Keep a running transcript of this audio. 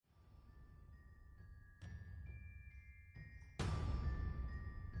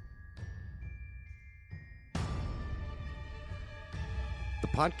The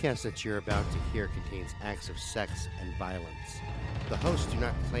podcast that you're about to hear contains acts of sex and violence. The hosts do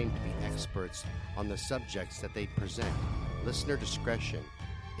not claim to be experts on the subjects that they present. Listener discretion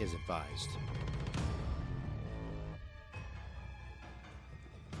is advised.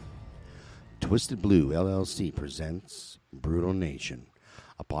 Twisted Blue LLC presents Brutal Nation,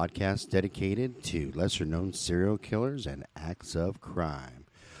 a podcast dedicated to lesser-known serial killers and acts of crime.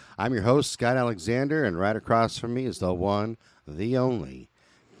 I'm your host, Scott Alexander, and right across from me is the one, the only,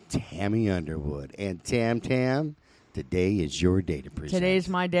 Tammy Underwood. And Tam, today is your day to present. Today's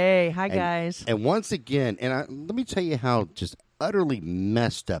my day. Hi, guys. And once again, let me tell you how just utterly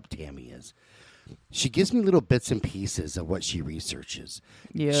messed up Tammy is. She gives me little bits and pieces of what she researches.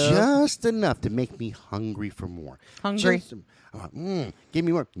 Yeah. Just enough to make me hungry for more. Hungry? Give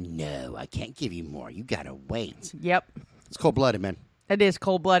me more. No, I can't give you more. You got to wait. Yep. It's cold-blooded, man. It is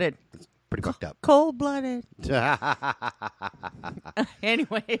cold-blooded. It's pretty fucked up. Cold-blooded.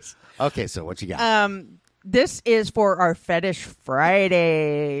 Anyways. Okay, so what you got? This is for our Fetish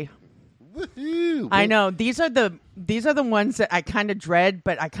Friday. Woohoo! I know. These are the ones that I kind of dread,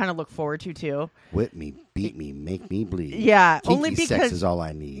 but I kind of look forward to, too. Whip me, beat me, make me bleed. Yeah. Kinky only because sex is all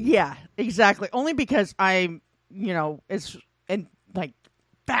I need. Yeah, exactly. Only because I'm,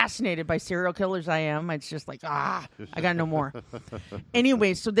 fascinated by serial killers. I am. It's just like, I got no more.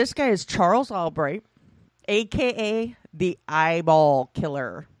 Anyway, so this guy is Charles Albright, a.k.a. the Eyeball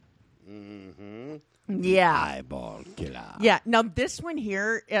Killer. Mm-hmm. Yeah. Eyeball Killer. Yeah. Now, this one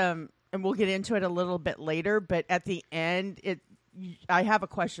here, and we'll get into it a little bit later, but at the end, I have a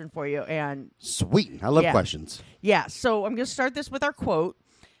question for you. And Sweet. I love questions. Yeah. So I'm going to start this with our quote.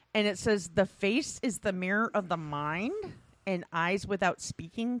 And it says, "The face is the mirror of the mind, and eyes without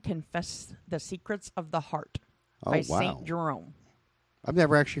speaking confess the secrets of the heart." Oh, by wow. St. Jerome. I've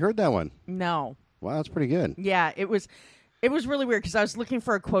never actually heard that one. No. Wow, that's pretty good. Yeah, it was really weird because I was looking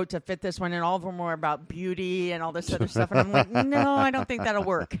for a quote to fit this one, and all of them were about beauty and all this other stuff. And I'm like, no, I don't think that'll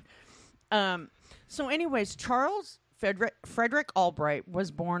work. So anyways, Charles Frederick Albright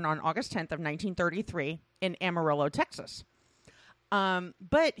was born on August 10th of 1933 in Amarillo, Texas.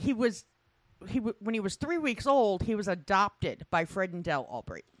 But when he was 3 weeks old, he was adopted by Fred and Dell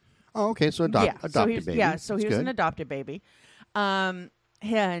Albright. Oh, okay. So adopted baby. Yeah, so he was good. an adopted baby. And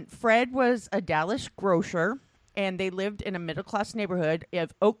Fred was a Dallas grocer, and they lived in a middle-class neighborhood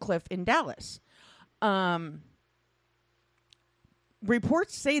of Oak Cliff in Dallas.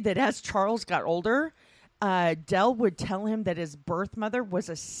 Reports say that as Charles got older, Dell would tell him that his birth mother was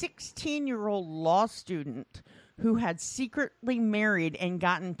a 16-year-old law student who had secretly married and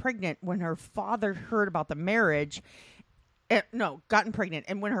gotten pregnant when her father heard about the marriage. Gotten pregnant.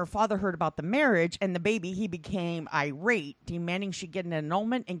 And when her father heard about the marriage and the baby, he became irate, demanding she get an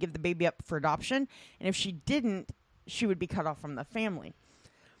annulment and give the baby up for adoption. And if she didn't, she would be cut off from the family.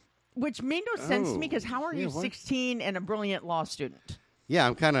 Which made no sense to me, because how are you 16 and a brilliant law student? Yeah,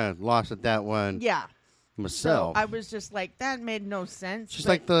 I'm kind of lost at that one. Yeah. Myself. So I was just like, that made no sense. She's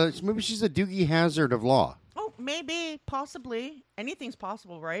maybe she's a Doogie Hazard of law. Oh, maybe, possibly. Anything's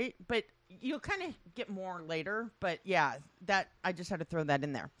possible, right? But you'll kind of get more later. But yeah, I just had to throw that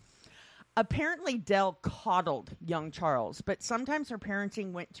in there. Apparently, Dell coddled young Charles, but sometimes her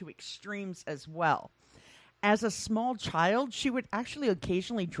parenting went to extremes as well. As a small child, she would actually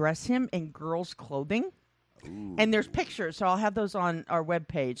occasionally dress him in girls' clothing. Ooh. And there's pictures, so I'll have those on our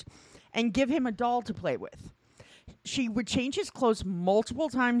webpage, and give him a doll to play with. She would change his clothes multiple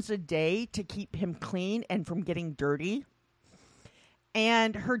times a day to keep him clean and from getting dirty.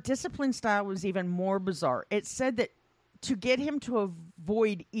 And her discipline style was even more bizarre. It said that to get him to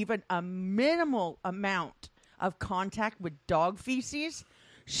avoid even a minimal amount of contact with dog feces,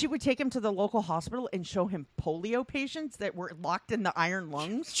 she would take him to the local hospital and show him polio patients that were locked in the iron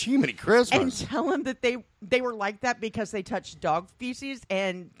lungs. Jiminy Christmas. And tell him that they were like that because they touched dog feces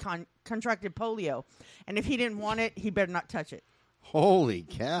and contracted polio. And if he didn't want it, he better not touch it. Holy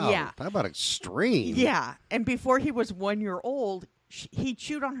cow. Yeah. How about extreme? Yeah. And before he was 1 year old, he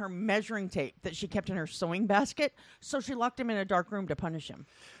chewed on her measuring tape that she kept in her sewing basket. So she locked him in a dark room to punish him.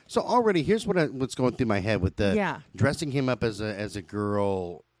 So already, here's what's going through my head with the dressing him up as a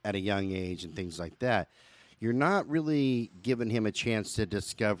girl at a young age and things like that. You're not really giving him a chance to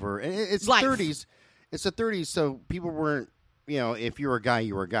discover. It's life. 30s. It's the 30s, so people weren't, if you were a guy,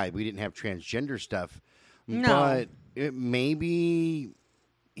 you were a guy. We didn't have transgender stuff. No. But maybe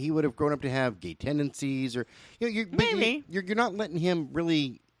he would have grown up to have gay tendencies, or maybe you're not letting him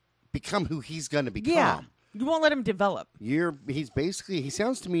really become who he's going to become. Yeah. You won't let him develop. He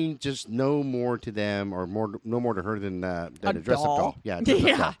sounds to me just no more to them or no more to her than a dress-up doll. Yeah,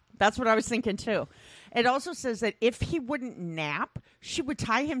 yeah, That's what I was thinking, too. It also says that if he wouldn't nap, she would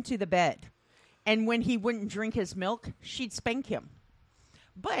tie him to the bed. And when he wouldn't drink his milk, she'd spank him.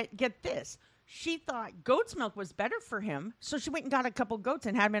 But get this. She thought goat's milk was better for him, so she went and got a couple goats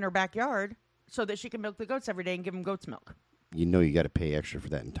and had them in her backyard so that she could milk the goats every day and give them goat's milk. You know you got to pay extra for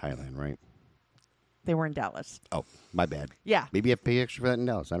that in Thailand, right? They were in Dallas. Oh, my bad. Yeah. Maybe you have to pay extra for that in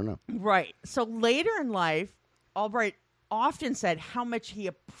Dallas. I don't know. Right. So later in life, Albright often said how much he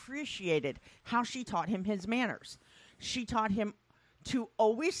appreciated how she taught him his manners. She taught him to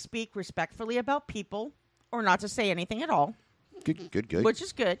always speak respectfully about people or not to say anything at all. Good. Which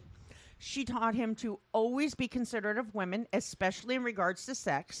is good. She taught him to always be considerate of women, especially in regards to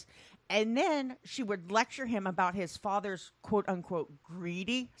sex. And then she would lecture him about his father's quote-unquote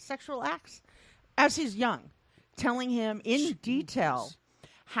greedy sexual acts as he's young, telling him in detail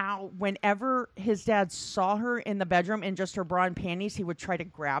how whenever his dad saw her in the bedroom in just her bra and panties, he would try to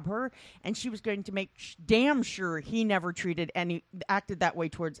grab her, and she was going to make damn sure he never acted that way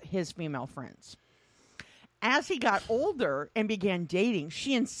towards his female friends. As he got older and began dating,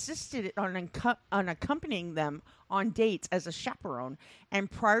 she insisted on accompanying them on dates as a chaperone.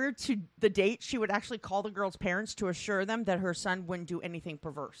 And prior to the date, she would actually call the girl's parents to assure them that her son wouldn't do anything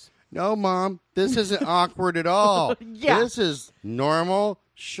perverse. No, Mom, this isn't awkward at all. Yeah. This is normal.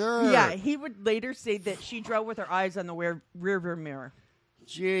 Sure. Yeah, he would later say that she drove with her eyes on the rear mirror.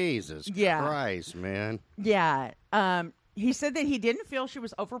 Jesus Christ, man. Yeah. He said that he didn't feel she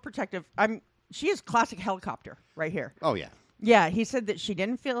was overprotective. She is classic helicopter right here. Oh, yeah. Yeah, he said that he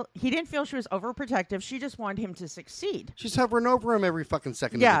didn't feel she was overprotective. She just wanted him to succeed. She's hovering over him every fucking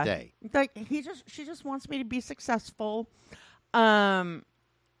second of the day. Like she just wants me to be successful.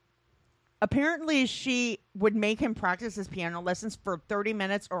 Apparently she would make him practice his piano lessons for 30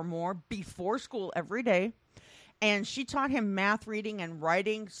 minutes or more before school every day. And she taught him math, reading, and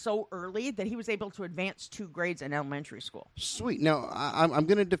writing so early that he was able to advance 2 grades in elementary school. Sweet. Now, I'm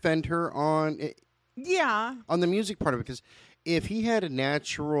going to defend her on the music part of it, because if he had a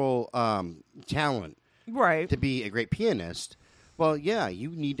natural talent to be a great pianist, well, yeah,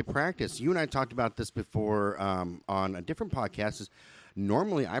 you need to practice. You and I talked about this before on a different podcast.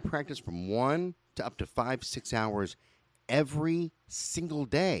 Normally, I practice from 1 to up to 5-6 hours every single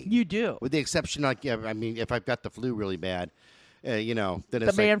day. You do. With the exception, if I've got the flu really bad, then it's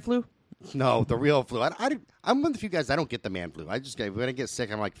the man flu? No, the real flu. I'm one of the few guys, I don't get the man flu. When I get sick,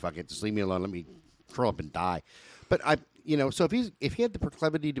 I'm like, fuck it, just leave me alone. Let me curl up and die. But so if he had the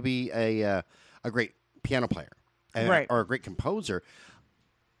proclivity to be a great piano player or a great composer,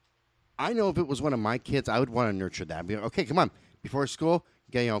 I know if it was one of my kids, I would want to nurture that. I'd be like, okay, come on, before school,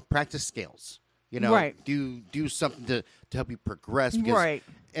 practice scales. Do something to help you progress. Because,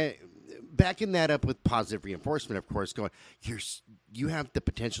 backing that up with positive reinforcement, of course, going, you have the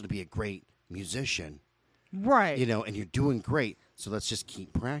potential to be a great musician. Right. And you're doing great, so let's just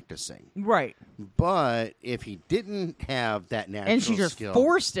keep practicing. Right. But if he didn't have that natural skill. And she just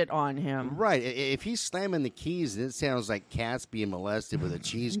forced it on him. Right. If he's slamming the keys and it sounds like cats being molested with a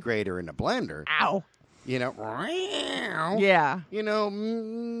cheese grater and a blender. Ow. Yeah.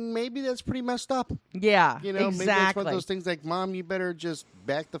 Maybe that's pretty messed up. Yeah, maybe that's one of those things like, Mom, you better just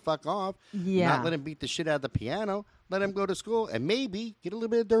back the fuck off. Yeah. Not let him beat the shit out of the piano. Let him go to school and maybe get a little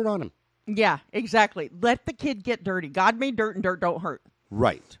bit of dirt on him. Yeah, exactly. Let the kid get dirty. God made dirt and dirt don't hurt.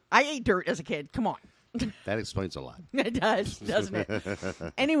 Right. I ate dirt as a kid. Come on. That explains a lot. It does, doesn't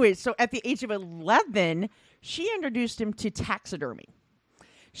it? Anyway, so at the age of 11, she introduced him to taxidermy.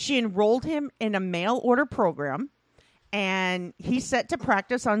 She enrolled him in a mail order program, and he's set to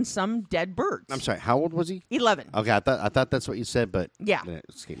practice on some dead birds. I'm sorry, how old was he? 11. Okay, I thought that's what you said, but yeah, it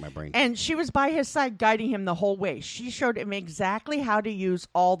escaped my brain. And she was by his side guiding him the whole way. She showed him exactly how to use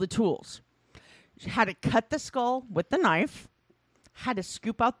all the tools. How to cut the skull with the knife, how to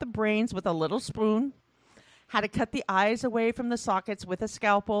scoop out the brains with a little spoon, how to cut the eyes away from the sockets with a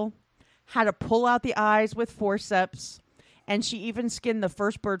scalpel, how to pull out the eyes with forceps. And she even skinned the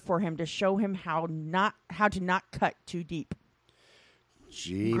first bird for him to show him how to not cut too deep.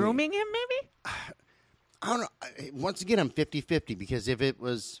 Gee. Grooming him, maybe? I don't know. Once again, I'm 50-50 because if it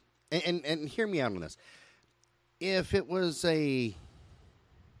was, and hear me out on this, if it was a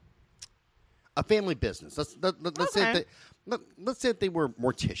family business, let's say that they were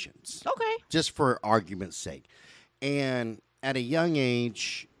morticians. Okay. Just for argument's sake, and at a young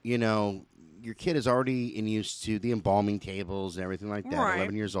age, your kid is already used to the embalming tables and everything like that, right.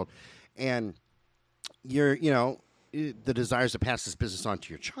 11 years old. And the desires to pass this business on to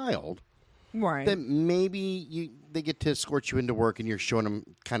your child, right? then maybe they get to escort you into work and you're showing them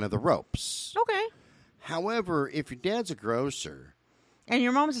kind of the ropes. Okay. However, if your dad's a grocer And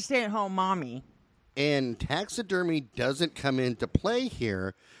your mom's a stay-at-home mommy. And taxidermy doesn't come into play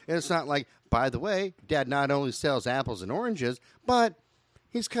here. And it's not like, by the way, Dad not only sells apples and oranges, but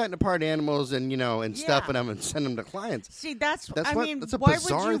he's cutting apart animals and, and stuffing them and sending them to clients. See, that's a why would you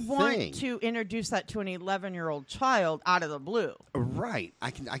thing. want to introduce that to an 11-year-old child out of the blue? Right.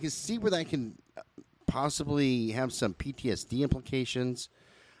 I can see where that can possibly have some PTSD implications.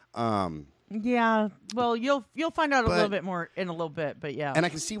 Yeah, well, you'll find out a little bit more in a little bit, but yeah. And I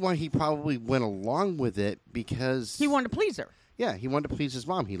can see why he probably went along with it because he wanted to please her. Yeah, he wanted to please his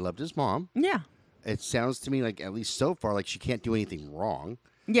mom. He loved his mom. Yeah. It sounds to me like, at least so far, like she can't do anything wrong.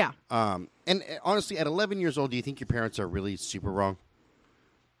 Yeah. And honestly, at 11 years old, do you think your parents are really super wrong?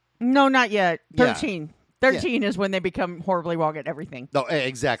 No, not yet. 13. Yeah. 13 is when they become horribly wrong at everything. No,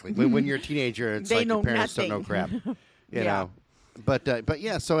 exactly. When you're a teenager, it's they like know your parents nothing. don't know crap. You Yeah. know. But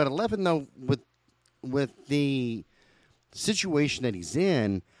yeah, so at 11 though, with the situation that he's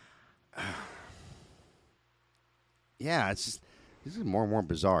in, yeah, it's just this is more and more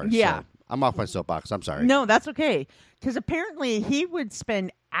bizarre. Yeah. So I'm off my soapbox. I'm sorry. No, that's okay. Because apparently he would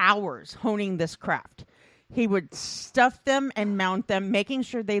spend hours honing this craft. He would stuff them and mount them, making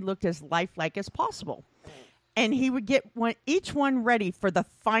sure they looked as lifelike as possible. And he would get each one ready for the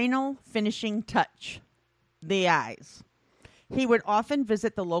final finishing touch, the eyes. He would often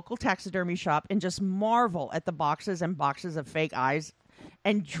visit the local taxidermy shop and just marvel at the boxes and boxes of fake eyes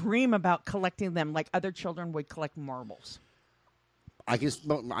and dream about collecting them like other children would collect marbles. I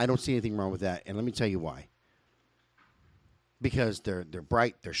don't see anything wrong with that, and let me tell you why. Because they're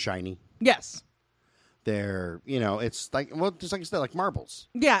bright, they're shiny. Yes. They're, it's like, well, just like you said, like marbles.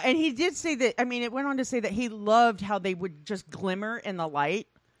 Yeah, and he did say that, it went on to say that he loved how they would just glimmer in the light.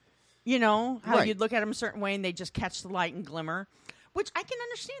 How Right. you'd look at them a certain way and they just catch the light and glimmer, which I can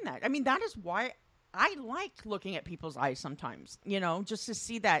understand that. That is why I like looking at people's eyes sometimes, just to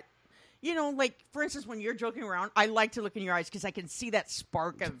see that, like, for instance, when you're joking around, I like to look in your eyes because I can see that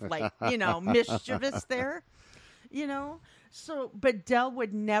spark of, like, mischievous there, So, but Dell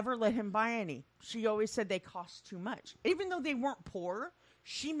would never let him buy any. She always said they cost too much. Even though they weren't poor,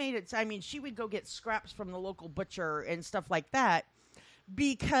 she made it, she would go get scraps from the local butcher and stuff like that.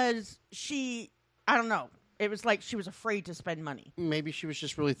 Because I don't know. It was like she was afraid to spend money. Maybe she was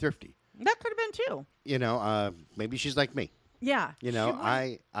just really thrifty. That could have been too. Maybe she's like me. Yeah.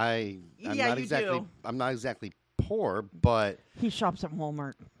 I'm not exactly poor, but he shops at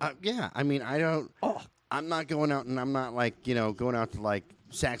Walmart. Yeah. I don't. Oh. I'm not going out, and I'm not like going out to like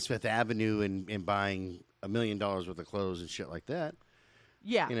Saks Fifth Avenue and buying $1 million worth of clothes and shit like that.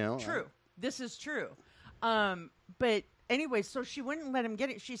 Yeah. True. This is true. But. Anyway, so she wouldn't let him get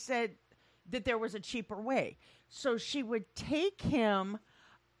it. She said that there was a cheaper way. So she would take him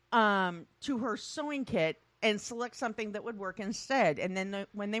to her sewing kit and select something that would work instead. And then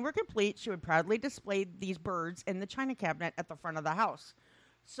when they were complete, she would proudly display these birds in the china cabinet at the front of the house.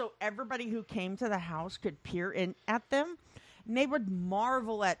 So everybody who came to the house could peer in at them. And they would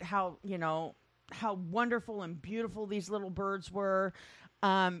marvel at how wonderful and beautiful these little birds were.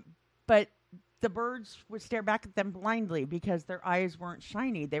 But the birds would stare back at them blindly because their eyes weren't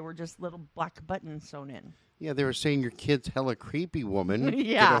shiny. They were just little black buttons sewn in. Yeah, they were saying your kid's hella creepy, woman.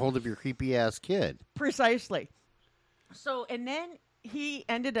 Yeah. Get a hold of your creepy-ass kid. Precisely. So, and then he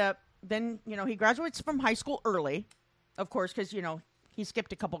ended up, he graduates from high school early, of course, because, he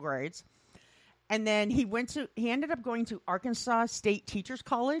skipped a couple grades. And then he ended up going to Arkansas State Teachers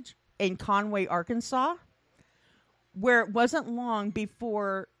College in Conway, Arkansas, where it wasn't long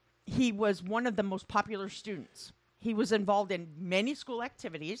before he was one of the most popular students. He was involved in many school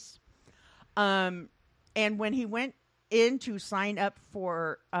activities. And when he went in to sign up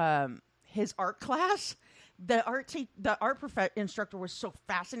for his art class, the art instructor was so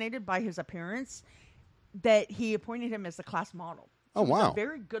fascinated by his appearance that he appointed him as the class model. So oh, wow. He was a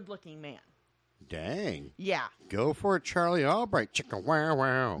very good-looking man. Dang. Yeah. Go for it, Charlie Albright. Chicka wow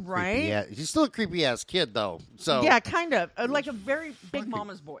wow. Right? He's still a creepy-ass kid, though. So yeah, kind of. Like a very big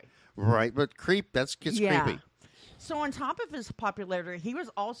mama's boy. Right, but that's creepy. So on top of his popularity, he was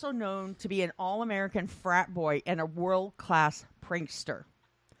also known to be an all-American frat boy and a world-class prankster.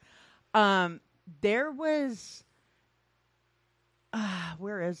 There was...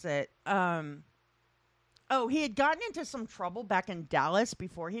 where is it? He had gotten into some trouble back in Dallas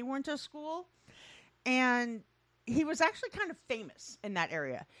before he went to school. And he was actually kind of famous in that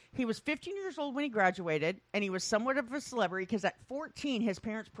area. He was 15 years old when he graduated, and he was somewhat of a celebrity because at 14, his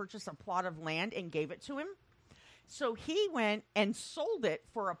parents purchased a plot of land and gave it to him. So he went and sold it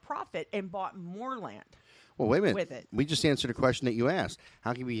for a profit and bought more land. Well, wait a minute. with it. We just answered a question that you asked.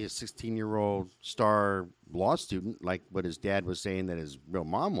 How can he be a 16-year-old star law student, like what his dad was saying that his real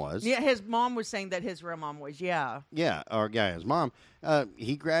mom was? Yeah, his mom was saying that his real mom was, Yeah, his mom.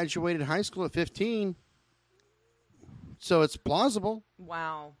 He graduated high school at 15, so it's plausible.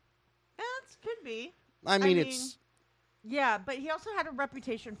 Wow. That could be. I mean, it's... Yeah, but he also had a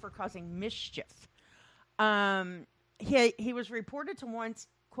reputation for causing mischief. He was reported to once,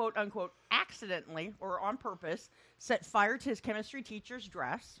 quote unquote, accidentally or on purpose, set fire to his chemistry teacher's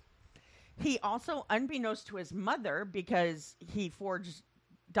dress. He also, unbeknownst to his mother, because he forged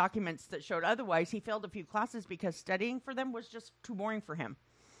documents that showed otherwise, he failed a few classes because studying for them was just too boring for him.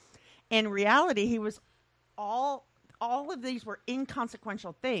 In reality, he was all of these were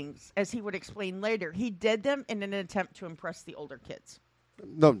inconsequential things, as he would explain later. He did them in an attempt to impress the older kids.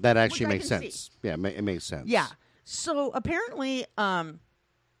 No, that actually Which I makes can sense. see. Yeah, it makes sense. Yeah. So apparently,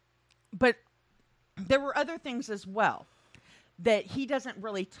 but there were other things as well that he doesn't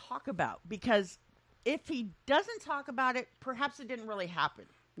really talk about, because if he doesn't talk about it, perhaps it didn't really happen.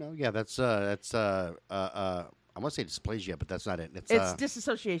 No, yeah, that's I want to say dysplasia, but that's not it. It's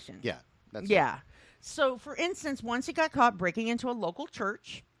disassociation. Yeah, that's Yeah. So, for instance, once he got caught breaking into a local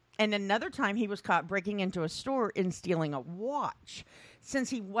church, and another time he was caught breaking into a store and stealing a watch. Since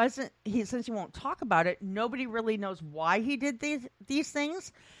he won't talk about it, nobody really knows why he did these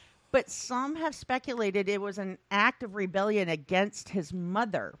things. But some have speculated it was an act of rebellion against his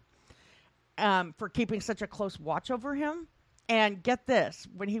mother for keeping such a close watch over him. And get this,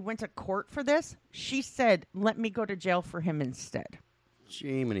 when he went to court for this, she said, "Let me go to jail for him instead."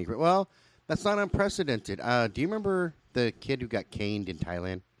 Jiminy. Well, that's not unprecedented. Do you remember the kid who got caned in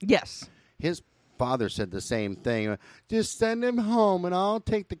Thailand? Yes. His father said the same thing. Just send him home and I'll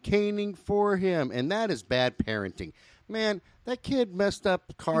take the caning for him. And that is bad parenting. Man, that kid messed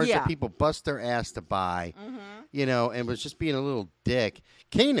up cars that people bust their ass to buy, and was just being a little dick.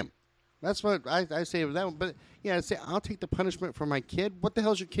 Cane him. That's what I say with that one. But, yeah, I say, I'll take the punishment for my kid. What the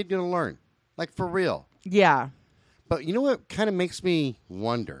hell is your kid going to learn? Like, for real. Yeah. But you know what kind of makes me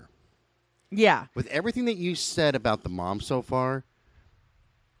wonder? Yeah. With everything that you said about the mom so far,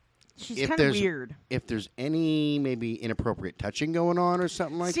 she's kind of weird. If there's any maybe inappropriate touching going on or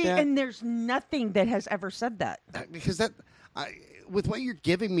something like that. See, and there's nothing that has ever said that. Because with what you're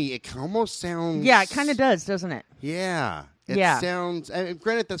giving me, it almost sounds... Yeah, it kind of does, doesn't it? Yeah. It sounds...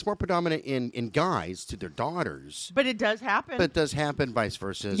 granted, that's more predominant in guys to their daughters. But it does happen. But it does happen vice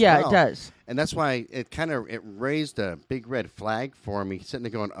versa as well. Yeah, it does. And that's why it raised a big red flag for me, sitting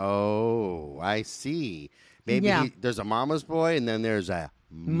there going, oh, I see. Maybe there's a mama's boy and then there's a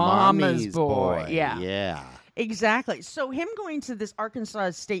mama's boy. Yeah. Yeah. Exactly. So him going to this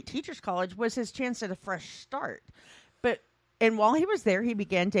Arkansas State Teachers College was his chance at a fresh start. And while he was there, he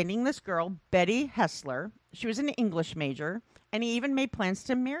began dating this girl, Betty Hessler. She was an English major, and he even made plans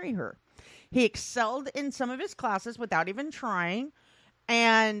to marry her. He excelled in some of his classes without even trying,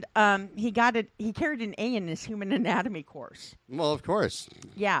 and he carried an A in his human anatomy course. Well, of course.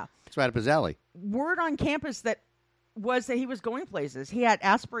 Yeah. It's right up his alley. Word on campus that he was going places. He had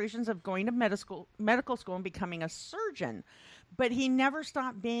aspirations of going to medical school and becoming a surgeon. But he never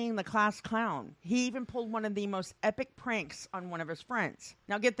stopped being the class clown. He even pulled one of the most epic pranks on one of his friends.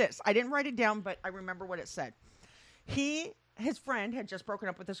 Now get this. I didn't write it down, but I remember what it said. His friend had just broken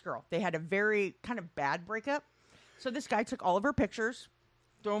up with this girl. They had a very kind of bad breakup. So this guy took all of her pictures,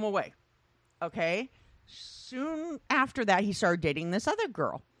 threw them away. Okay? Soon after that, he started dating this other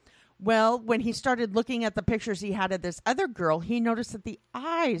girl. Well, when he started looking at the pictures he had of this other girl, he noticed that the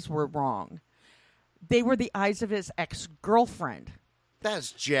eyes were wrong. They were the eyes of his ex-girlfriend.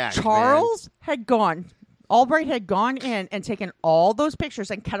 That's Jack. Charles Albright had gone in and taken all those pictures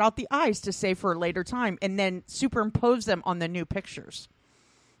and cut out the eyes to save for a later time and then superimposed them on the new pictures.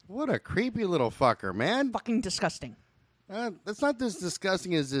 What a creepy little fucker, man. Fucking disgusting. That's not as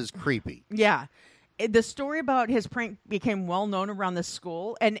disgusting as is creepy. Yeah. The story about his prank became well known around the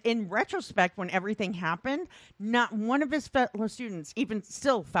school, and in retrospect, when everything happened, not one of his fellow students even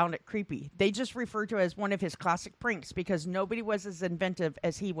still found it creepy. They just referred to it as one of his classic pranks because nobody was as inventive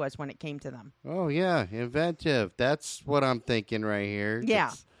as he was when it came to them. Oh, yeah, inventive. That's what I'm thinking right here.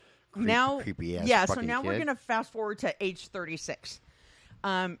 Yeah. Creepy ass yeah, fucking so now kid. we're going to fast forward to age 36.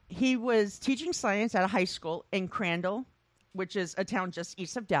 He was teaching science at a high school in Crandall, which is a town just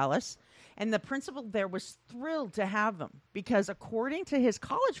east of Dallas. And the principal there was thrilled to have him because, according to his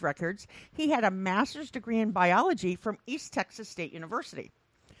college records, he had a master's degree in biology from East Texas State University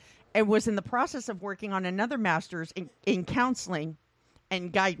and was in the process of working on another master's in counseling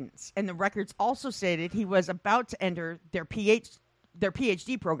and guidance. And the records also stated he was about to enter their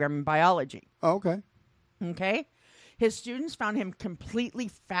PhD program in biology. Oh, okay. Okay? His students found him completely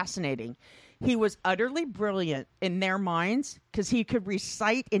fascinating. He was utterly brilliant in their minds because he could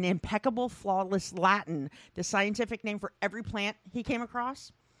recite in impeccable, flawless Latin the scientific name for every plant he came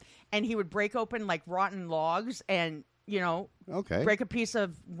across. And he would break open like rotten logs and, Okay. break a piece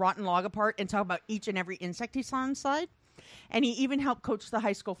of rotten log apart and talk about each and every insect he saw inside. And he even helped coach the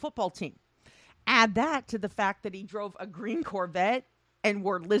high school football team. Add that to the fact that he drove a green Corvette and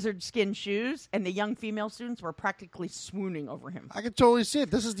wore lizard skin shoes, and the young female students were practically swooning over him. I can totally see it.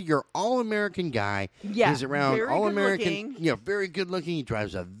 This is your all-American guy. Yeah, He's around very all-American. good-looking. Very good-looking. He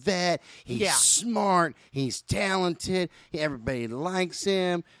drives a vet. He's Yeah. smart. He's talented. Everybody likes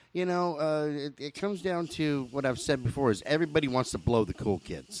him. It comes down to what I've said before: is everybody wants to blow the cool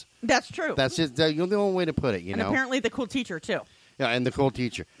kids. That's true. That's just the only way to put it. and apparently the cool teacher, too. Yeah, and the cool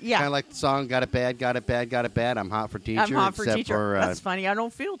teacher. Yeah. Kind of like the song "Got It Bad, Got It Bad, Got It Bad." I'm hot for teacher. I'm hot for except teacher. For, That's funny. I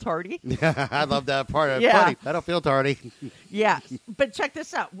don't feel tardy. I love that part. Of Yeah. Funny. I don't feel tardy. Yeah. But check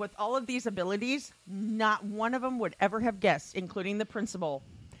this out. With all of these abilities, not one of them would ever have guessed, including the principal,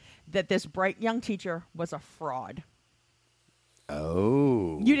 that this bright young teacher was a fraud.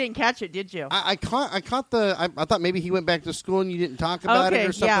 Oh. You didn't catch it, did you? I caught the. I thought maybe he went back to school and you didn't talk about it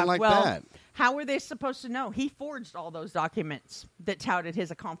or something like that. How were they supposed to know? He forged all those documents that touted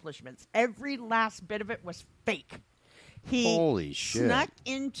his accomplishments. Every last bit of it was fake. He Holy shit. snuck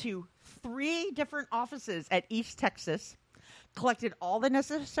into 3 different offices at East Texas, collected all the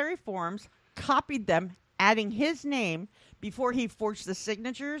necessary forms, copied them, adding his name before he forged the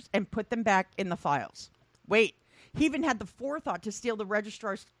signatures and put them back in the files. Wait, he even had the forethought to steal the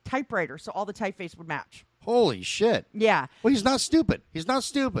registrar's typewriter so all the typeface would match. Holy shit. Yeah. Well, he's not stupid. He's not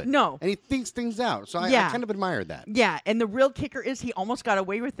stupid. No. And he thinks things out. So I Yeah. kind of admire that. Yeah, and the real kicker is he almost got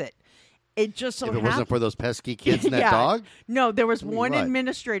away with it. It just so If it happened. wasn't for those pesky kids and that Yeah. dog. No, there was I mean, one what?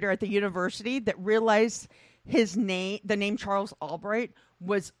 administrator at the university that realized his name, the name Charles Albright,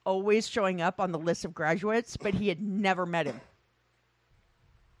 was always showing up on the list of graduates, but he had never met him.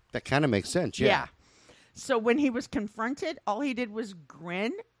 That kind of makes sense. Yeah. So when he was confronted, all he did was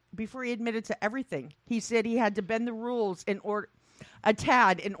grin before he admitted to everything. He said he had to bend the rules a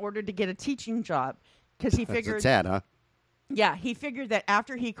tad in order to get a teaching job because he That's figured a tad, huh? Yeah, he figured that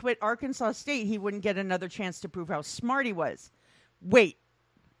after he quit Arkansas State, he wouldn't get another chance to prove how smart he was. Wait,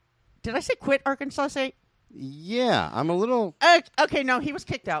 did I say quit Arkansas State? Yeah, I'm a little. Okay, no, he was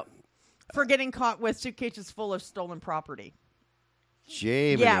kicked out for getting caught with suitcases full of stolen property.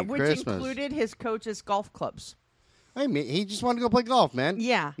 Jay, Which Christmas. included his coach's golf clubs. I mean, he just wanted to go play golf, man.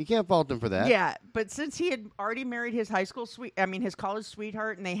 Yeah. You can't fault him for that. Yeah, but since he had already married his his college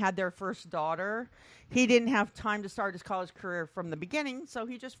sweetheart, and they had their first daughter, he didn't have time to start his college career from the beginning, so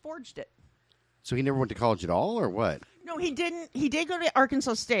he just forged it. So he never went to college at all, or what? No, he didn't. He did go to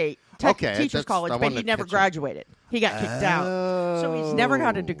Arkansas State Okay, Teachers that's- College, I but wanted he to never catch up. graduated. He got kicked out, so he's never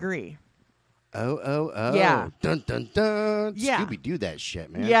got a degree. Oh. Yeah. Dun, dun, dun. Yeah. Scooby-Doo that shit,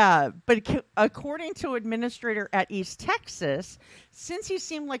 man. Yeah, but according to administrator at East Texas, since he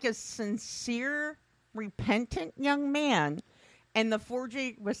seemed like a sincere, repentant young man, and the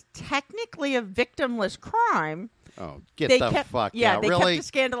forgery was technically a victimless crime, Oh, get they the kept fuck yeah out. they Really? kept the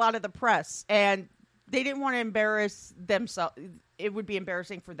scandal out of the press, and they didn't want to embarrass themselves. It would be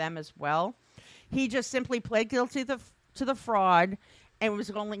embarrassing for them as well. He just simply pled guilty to the fraud and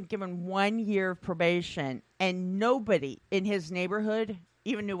was only given 1 year of probation, and nobody in his neighborhood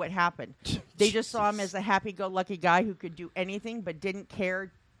even knew what happened. They just saw him as a happy-go-lucky guy who could do anything but didn't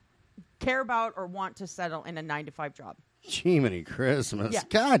care about or want to settle in a 9-to-5 job. Jiminy Christmas. Yeah.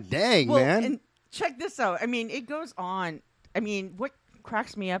 God dang, Well, man. and check this out. I mean, it goes on. I mean, what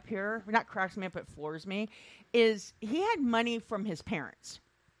cracks me up here, not cracks me up, but floors me, is he had money from his parents,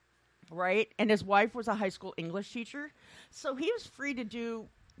 right? And his wife was a high school English teacher. So he was free to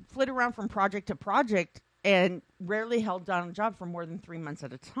flit around from project to project and rarely held down a job for more than 3 months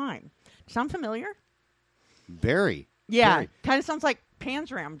at a time. Sound familiar? Very. Yeah. Very. Kind of sounds like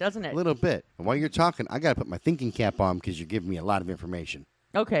Panzram, doesn't it? A little bit. And while you're talking, I got to put my thinking cap on because you're giving me a lot of information.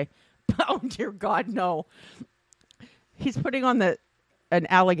 Okay. Oh, dear God, no. He's putting on an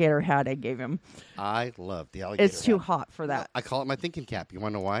alligator hat I gave him. I love the alligator. It's too hat. hot for that. I call it my thinking cap. You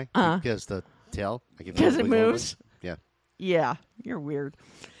want to know why? Because the tail. I give Because a it wiggle over moves? Yeah. Yeah, you're weird.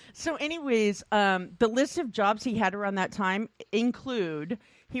 So anyways, the list of jobs he had around that time include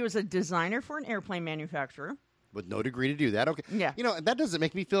he was a designer for an airplane manufacturer. With no degree to do that. Okay. Yeah. You know, that doesn't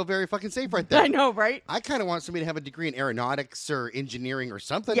make me feel very fucking safe right there. I know, right? I kind of want somebody to have a degree in aeronautics or engineering or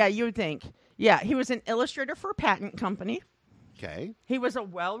something. Yeah, you would think. Yeah, he was an illustrator for a patent company. Okay. He was a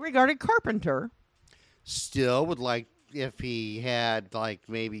well-regarded carpenter. Still would like if he had like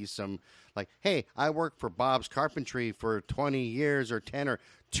maybe some like, hey, I worked for Bob's Carpentry for 20 years or 10 or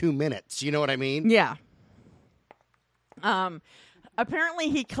 2 minutes. You know what I mean? Yeah. Apparently,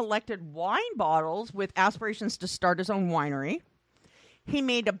 he collected wine bottles with aspirations to start his own winery. He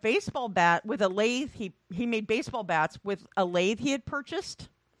made a baseball bat with a lathe. He made baseball bats with a lathe he had purchased.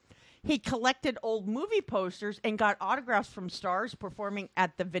 He collected old movie posters and got autographs from stars performing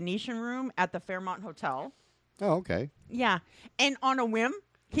at the Venetian Room at the Fairmont Hotel. Oh, okay. Yeah. And on a whim,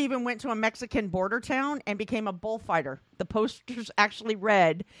 he even went to a Mexican border town and became a bullfighter. The posters actually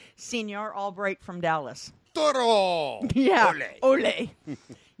read, Senor Albright from Dallas. Toro! Yeah. Ole.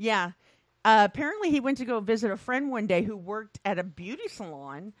 Yeah. Apparently, he went to go visit a friend one day who worked at a beauty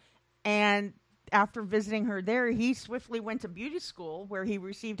salon. And after visiting her there, he swiftly went to beauty school where he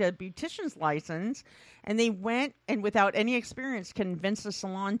received a beautician's license. And they went and, without any experience, convinced the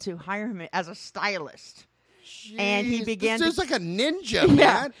salon to hire him as a stylist. Jeez, And he began This is to- like a ninja, Yeah.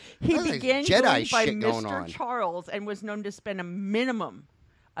 man. He That's like began Jedi going by shit going Mr. on. Charles and was known to spend a minimum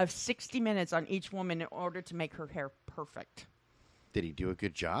of 60 minutes on each woman in order to make her hair perfect. Did he do a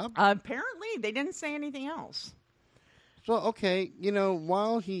good job? Apparently, they didn't say anything else. So, okay,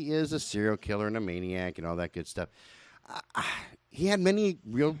 while he is a serial killer and a maniac and all that good stuff, he had many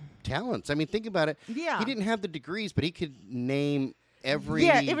real talents. I mean, think about it. Yeah. He didn't have the degrees, but he could name every...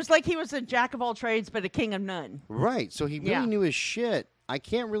 Yeah, it was like he was a jack of all trades, but a king of none. Right, so he really Yeah. knew his shit. I'm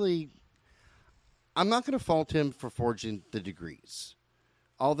not going to fault him for forging the degrees.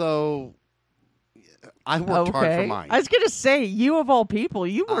 Although, I worked hard for mine. I was going to say, you of all people,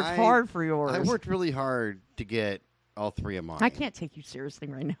 you worked I- hard for yours. I worked really hard to get all three of mine. I can't take you seriously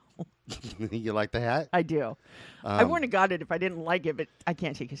right now. You like the hat? I do. I wouldn't have got it if I didn't like it, but I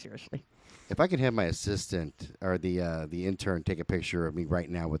can't take you seriously. If I could have my assistant or the intern take a picture of me right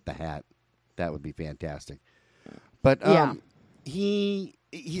now with the hat, that would be fantastic. But Yeah. he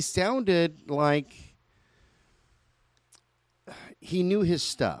sounded like he knew his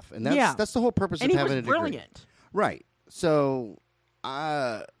stuff, and that's the whole purpose And of he having was a degree. brilliant. Right. So,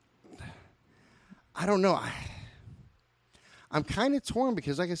 I don't know. I'm kind of torn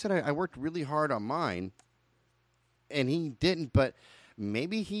because, like I said, I worked really hard on mine, and he didn't. But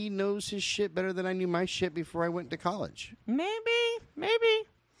maybe he knows his shit better than I knew my shit before I went to college. Maybe.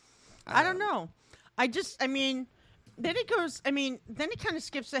 I don't know. Then it kind of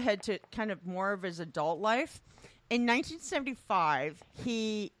skips ahead to kind of more of his adult life. In 1975,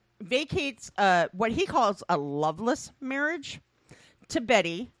 he vacates what he calls a loveless marriage to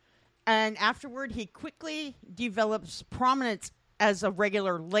Betty, and afterward he quickly develops prominence as a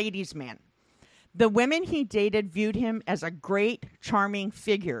regular ladies' man. The women he dated viewed him as a great, charming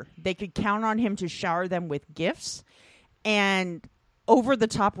figure. They could count on him to shower them with gifts and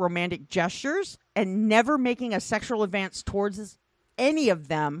over-the-top romantic gestures, and never making a sexual advance towards any of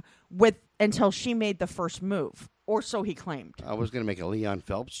them until she made the first move, or so he claimed. I was going to make a Leon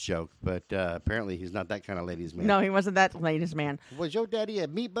Phelps joke, but apparently he's not that kind of ladies' man. No, he wasn't that ladies' man. Was your daddy a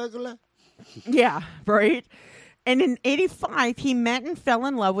meat burglar? Yeah, right? And in 85, he met and fell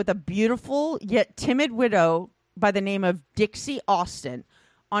in love with a beautiful yet timid widow by the name of Dixie Austin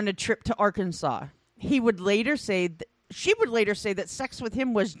on a trip to Arkansas. She would later say that sex with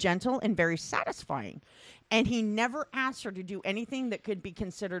him was gentle and very satisfying. And he never asked her to do anything that could be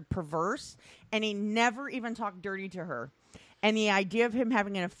considered perverse. And he never even talked dirty to her. And the idea of him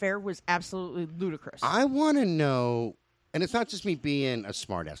having an affair was absolutely ludicrous. I want to know, and it's not just me being a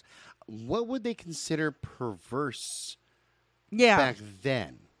smartass, what would they consider perverse back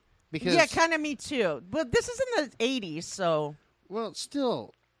then? Because Yeah, kind of me too. But this is in the 80s, so well,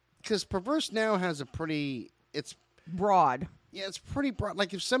 still, because perverse now has it's broad. Yeah, it's pretty broad.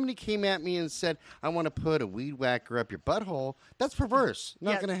 Like if somebody came at me and said, I want to put a weed whacker up your butthole, that's perverse.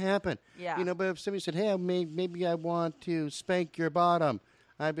 Not Yeah. going to happen. Yeah. But if somebody said, hey, maybe I want to spank your bottom,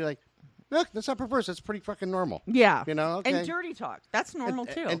 I'd be like, look, that's not perverse. That's pretty fucking normal. Yeah. Okay. And dirty talk. That's normal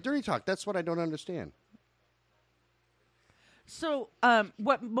too. And dirty talk. That's what I don't understand. So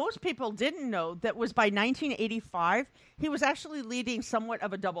what most people didn't know that was by 1985, he was actually leading somewhat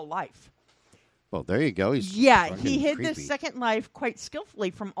of a double life. Well, there you go. He's Yeah, fucking he hid creepy. this second life quite skillfully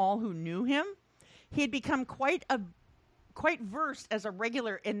from all who knew him. He had become quite versed as a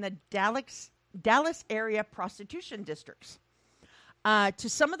regular in the Dallas area prostitution districts. To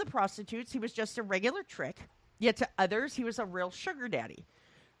some of the prostitutes, he was just a regular trick, yet to others, he was a real sugar daddy.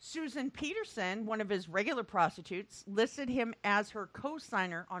 Susan Peterson, one of his regular prostitutes, listed him as her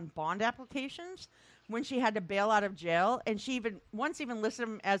co-signer on bond applications when she had to bail out of jail, and she once listed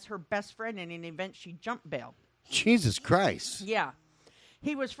him as her best friend in an event she jumped bail. Jesus Christ. Yeah.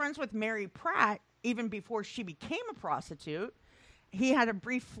 He was friends with Mary Pratt even before she became a prostitute, he had a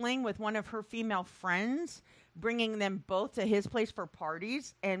brief fling with one of her female friends, bringing them both to his place for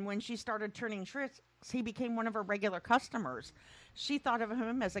parties. And when she started turning tricks, he became one of her regular customers. She thought of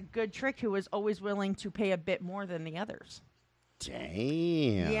him as a good trick who was always willing to pay a bit more than the others.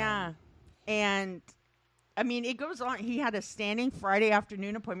 Damn. Yeah. And, I mean, it goes on. He had a standing Friday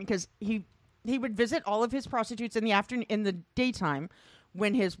afternoon appointment because he would visit all of his prostitutes in the daytime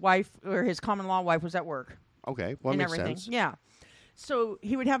when his wife or his common law wife was at work. Okay, well, and makes everything. sense. Yeah. So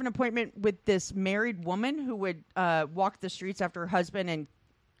he would have an appointment with this married woman who would walk the streets after her husband and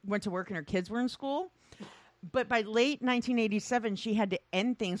went to work and her kids were in school. But by late 1987, she had to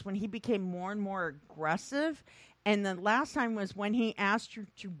end things when he became more and more aggressive. And the last time was when he asked her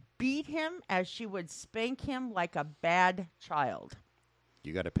to beat him as she would spank him like a bad child.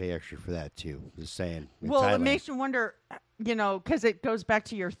 You got to pay extra for that, too. Just saying. Well, Thailand. it makes you wonder, because it goes back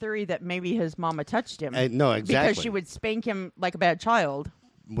to your theory that maybe his mama touched him. No, exactly. Because she would spank him like a bad child.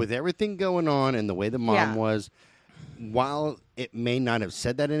 With everything going on and the way the mom was, while it may not have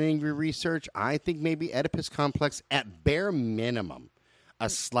said that in any research, I think maybe Oedipus complex, at bare minimum, a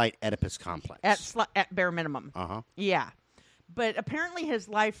slight Oedipus complex. At bare minimum. Uh-huh. Yeah. But apparently his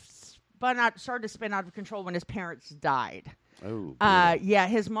life started to spin out of control when his parents died. Oh,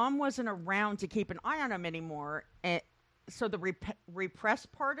 his mom wasn't around to keep an eye on him anymore. So the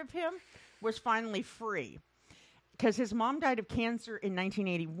repressed part of him was finally free. Because his mom died of cancer in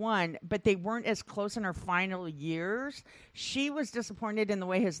 1981, but they weren't as close in her final years. She was disappointed in the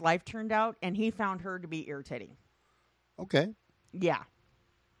way his life turned out, and he found her to be irritating. Okay. Yeah.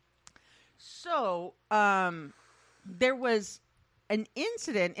 So there was an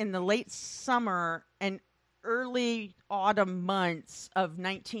incident in the late summer and early autumn months of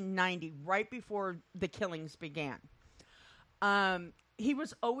 1990, right before the killings began. He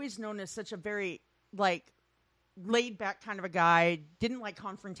was always known as such a very, laid-back kind of a guy, didn't like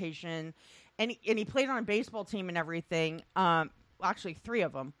confrontation, and he played on a baseball team and everything, actually 3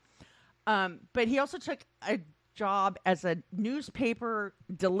 of them. But he also took a job as a newspaper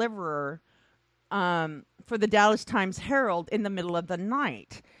deliverer for the Dallas Times-Herald in the middle of the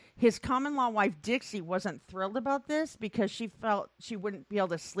night. His common-law wife, Dixie, wasn't thrilled about this because she felt she wouldn't be able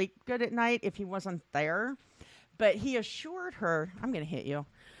to sleep good at night if he wasn't there. But he assured her, I'm going to hit you.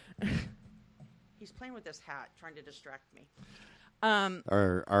 He's playing with this hat, trying to distract me.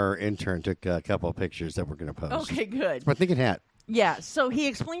 Our intern took a couple of pictures that we're going to post. Okay, good. My thinking hat. Yeah, so he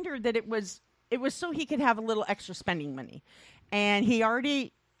explained to her that it was so he could have a little extra spending money. And he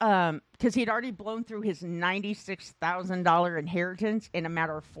already... because he'd already blown through his $96,000 inheritance in a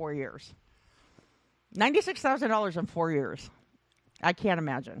matter of 4 years. $96,000 in 4 years. I can't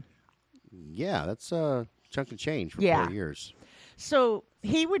imagine. Yeah, that's a chunk of change for 4 years. So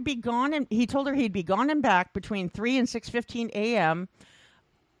he would be gone, and he told her he'd be gone and back between 3 and 6:15 a.m.,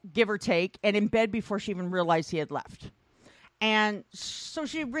 give or take, and in bed before she even realized he had left. And so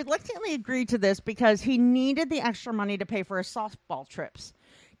she reluctantly agreed to this because he needed the extra money to pay for his softball trips.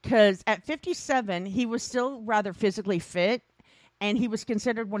 Because at 57, he was still rather physically fit, and he was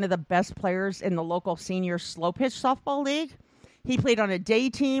considered one of the best players in the local senior slow pitch softball league. He played on a day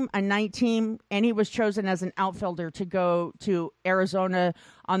team, a night team, and he was chosen as an outfielder to go to Arizona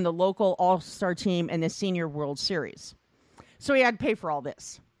on the local all-star team in the Senior World Series. So he had to pay for all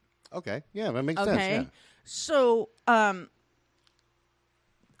this. Okay. Yeah, that makes sense. Yeah. So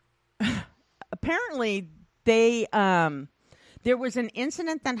apparently there was an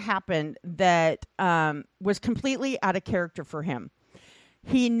incident that happened that was completely out of character for him.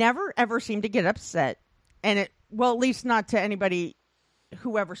 He never, ever seemed to get upset. And at least not to anybody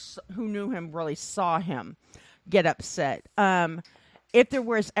who knew him really saw him get upset. If there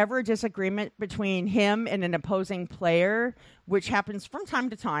was ever a disagreement between him and an opposing player, which happens from time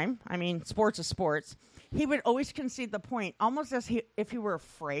to time, I mean, sports is sports, he would always concede the point, almost as if he were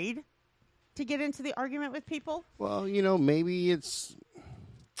afraid to get into the argument with people. Well, maybe it's...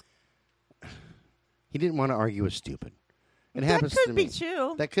 He didn't want to argue with stupid. It happens to me. That could be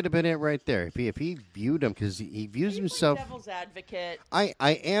too. That could have been it right there. If he viewed him, because he views himself... devil's advocate. I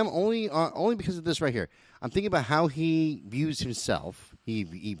am only because of this right here. I'm thinking about how he views himself. He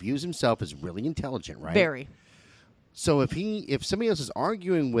views himself as really intelligent, right? Very. So if somebody else is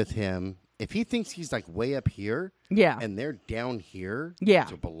arguing with him, if he thinks he's like way up here, yeah, and they're down here, yeah,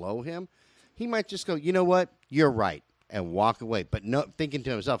 so below him, he might just go, you know what, you're right, and walk away. But no, thinking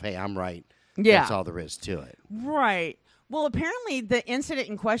to himself, hey, I'm right. Yeah, that's all there is to it. Right. Well, apparently the incident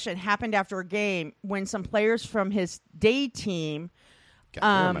in question happened after a game when some players from his day team got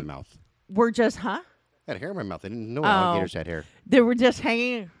hair in my mouth. Were just, I had hair in my mouth. I didn't know alligators had hair. They were just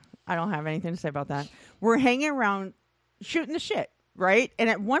hanging. I don't have anything to say about that. We're hanging around shooting the shit. right? And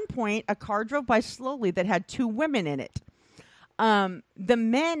at one point, a car drove by slowly that had 2 women in it. The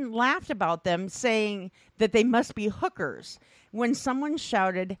men laughed about them, saying that they must be hookers. When someone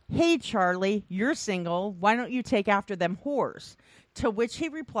shouted, "Hey, Charlie, you're single. Why don't you take after them whores?" To which he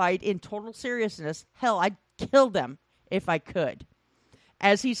replied in total seriousness, "Hell, I'd kill them if I could,"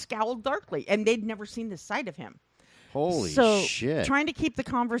 as he scowled darkly, and they'd never seen this side of him. Holy So, shit. trying to keep the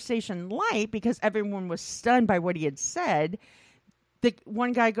conversation light because everyone was stunned by what he had said, the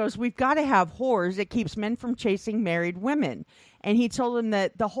one guy goes, "We've got to have whores. It keeps men from chasing married women." And he told him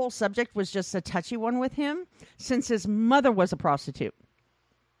that the whole subject was just a touchy one with him since his mother was a prostitute.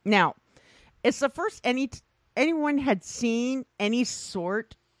 Now, it's the first anyone had seen any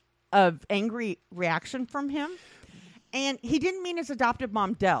sort of angry reaction from him. And he didn't mean his adopted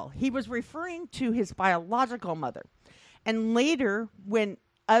mom, Dell. He was referring to his biological mother. And later, when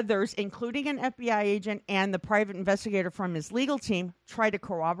others, including an FBI agent and the private investigator from his legal team, tried to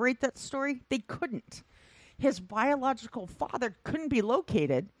corroborate that story, they couldn't. His biological father couldn't be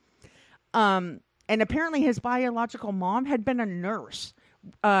located. And apparently his biological mom had been a nurse.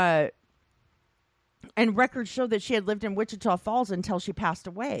 And records show that she had lived in Wichita Falls until she passed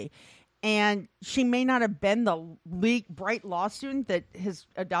away. And she may not have been the bright law student that his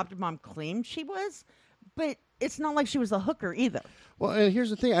adopted mom claimed she was, but it's not like she was a hooker either. Well, and here's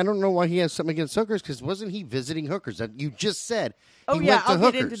the thing. I don't know why he has something against hookers, because wasn't he visiting hookers? That you just said Oh, he yeah, went to I'll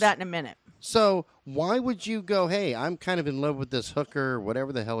hookers. get into that in a minute. So why would you go, hey, I'm kind of in love with this hooker,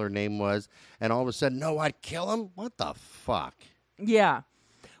 whatever the hell her name was, and all of a sudden, no, I'd kill him? What the fuck? Yeah.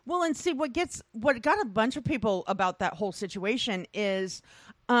 Well, and see, what got a bunch of people about that whole situation is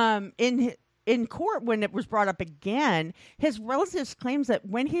in court, when it was brought up again, his relatives claims that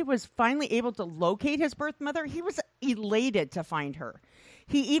when he was finally able to locate his birth mother, he was elated to find her.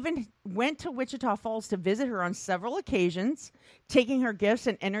 He even went to Wichita Falls to visit her on several occasions, taking her gifts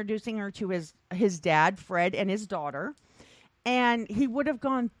and introducing her to his dad, Fred, and his daughter. And he would he have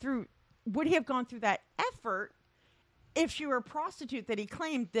gone through that effort if she were a prostitute that he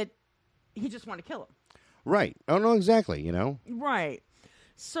claimed that he just wanted to kill him? Right. Oh, no, exactly, you know? Right.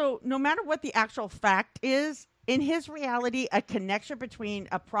 So no matter what the actual fact is, in his reality, a connection between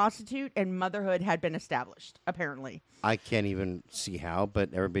a prostitute and motherhood had been established, apparently. I can't even see how,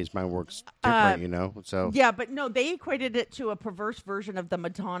 but everybody's mind works different, you know? So Yeah, but no, they equated it to a perverse version of the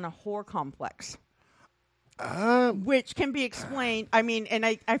Madonna whore complex. Which can be explained. I mean, and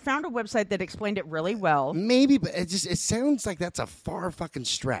I found a website that explained it really well. maybe, but it sounds like that's a far fucking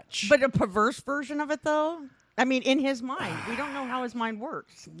stretch. But a perverse version of it, though? I mean, in his mind. We don't know how his mind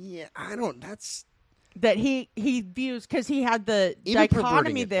works. Yeah, that's... That he views, because he had the Even perverting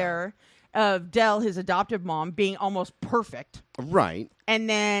dichotomy it, there of Dell, his adoptive mom, being almost perfect. Right. And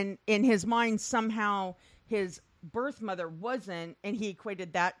then in his mind, somehow his birth mother wasn't, and he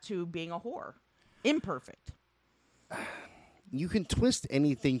equated that to being a whore. Imperfect. You can twist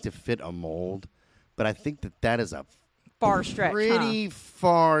anything to fit a mold, but I think that is a Far stretch, pretty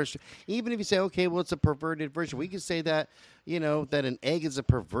far. Even if you say, okay, well, it's a perverted version, we can say that, you know, that an egg is a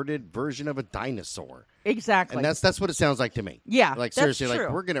perverted version of a dinosaur. Exactly. And that's what it sounds like to me. Yeah, like that's seriously, true.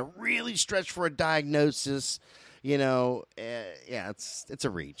 like we're gonna really stretch for a diagnosis. You know, yeah, it's a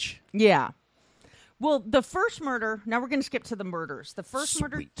reach. Yeah. Well, the first murder, now we're going to skip to the murders. The first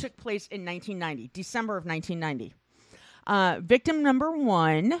murder Sweet. took place in 1990, December of 1990. Victim number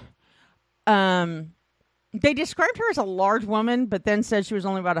 1, they described her as a large woman, but then said she was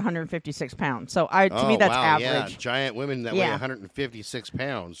only about 156 pounds. So to me, that's wow, average. Yeah, giant women that weigh 156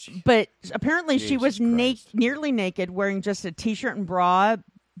 pounds. But apparently she was Jesus Christ. nearly naked, wearing just a T-shirt and bra,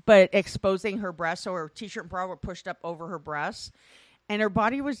 but exposing her breasts. So her T-shirt and bra were pushed up over her breasts. And her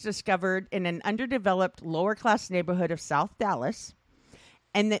body was discovered in an underdeveloped lower-class neighborhood of South Dallas.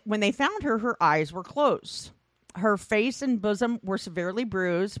 And when they found her, her eyes were closed. Her face and bosom were severely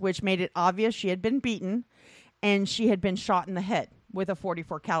bruised, which made it obvious she had been beaten, and she had been shot in the head with a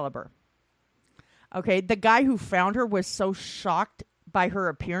 .44 caliber. Okay, the guy who found her was so shocked by her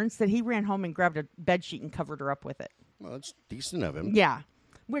appearance that he ran home and grabbed a bedsheet and covered her up with it. Well, it's decent of him. Yeah,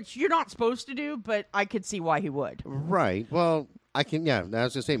 which you're not supposed to do, but I could see why he would. Right. Well, I was going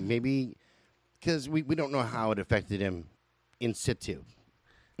to say, maybe, because we don't know how it affected him in situ.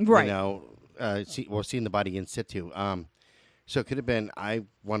 Right. You know, seeing the body in situ. So it could have been, I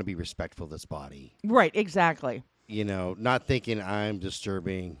want to be respectful of this body. Right, exactly. You know, not thinking I'm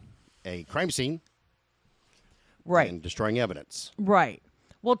disturbing a crime scene. Right. And destroying evidence. Right.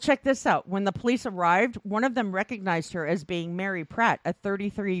 Well, check this out. When the police arrived, one of them recognized her as being Mary Pratt, a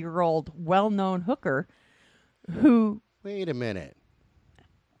 33-year-old well-known hooker who... Wait a minute.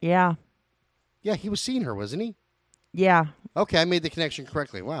 Yeah. Yeah, he was seeing her, wasn't he? Yeah. Okay, I made the connection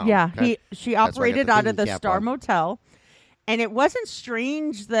correctly. Wow. Yeah. Okay. She That's why I got operated the out of the thinking cap Star on. Motel. And it wasn't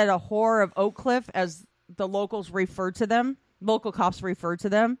strange that a whore of Oak Cliff, as the locals referred to them, local cops referred to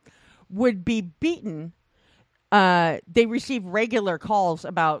them, would be beaten. They received regular calls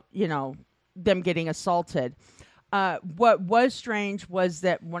about, them getting assaulted. What was strange was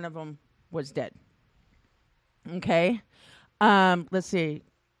that one of them was dead. Okay. Let's see.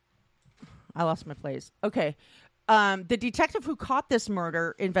 I lost my place. Okay. The detective who caught this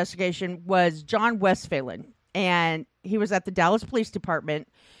murder investigation was John Westphalen, and he was at the Dallas Police Department.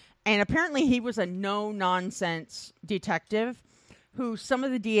 And apparently he was a no-nonsense detective who some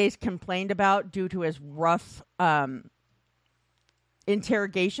of the DAs complained about due to his rough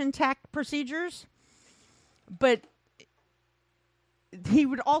interrogation procedures. But he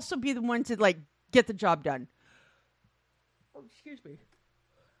would also be the one to, get the job done. Oh, excuse me.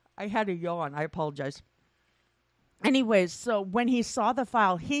 I had a yawn. I apologize. Anyways, so when he saw the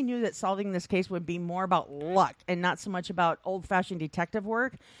file, he knew that solving this case would be more about luck and not so much about old-fashioned detective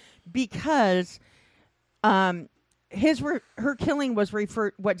work, because her killing was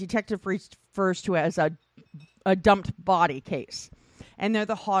what detective refers to as a dumped body case, and they're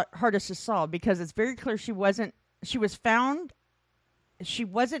the hardest to solve because it's very clear she wasn't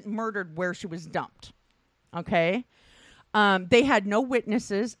murdered where she was dumped. Okay, they had no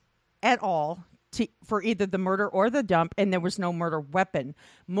witnesses at all for either the murder or the dump, and there was no murder weapon.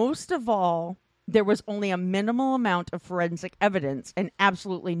 Most of all, there was only a minimal amount of forensic evidence and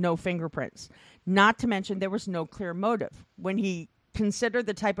absolutely no fingerprints. Not to mention there was no clear motive. When he considered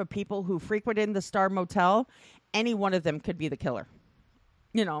the type of people who frequented the Star Motel, any one of them could be the killer.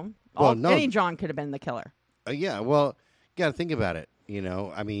 Any John could have been the killer. Yeah, well, you got to think about it.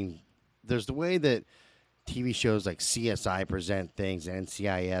 I mean, there's the way that TV shows like CSI present things and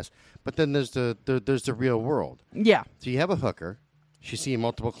NCIS, but then there's the real world. Yeah. So you have a hooker. She's seeing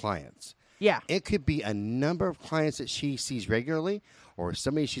multiple clients. Yeah. It could be a number of clients that she sees regularly, or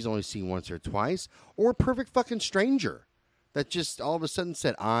somebody she's only seen once or twice, or a perfect fucking stranger that just all of a sudden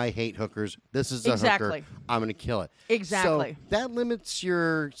said, I hate hookers. This is a hooker. I'm going to kill it. Exactly. So that limits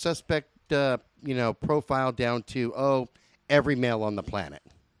your suspect, profile down to, every male on the planet.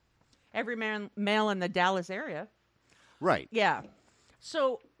 Every male in the Dallas area. Right. Yeah.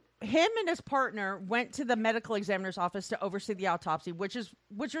 So him and his partner went to the medical examiner's office to oversee the autopsy, which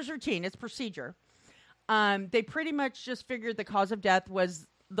was routine. It's procedure. They pretty much just figured the cause of death was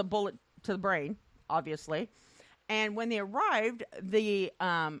the bullet to the brain, obviously. And when they arrived, the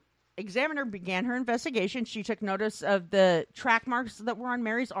examiner began her investigation. She took notice of the track marks that were on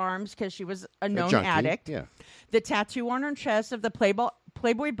Mary's arms because she was a known addict. Yeah. The tattoo on her chest of the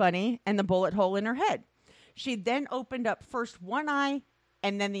Playboy bunny and the bullet hole in her head. She then opened up first one eye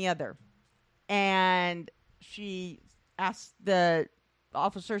and then the other. And she asked the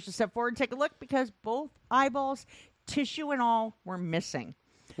officers to step forward and take a look because both eyeballs, tissue and all, were missing.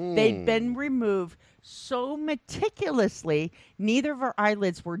 They'd been removed so meticulously, neither of her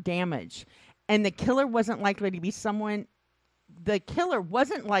eyelids were damaged. And the killer wasn't likely to be someone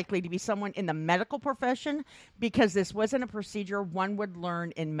in the medical profession because this wasn't a procedure one would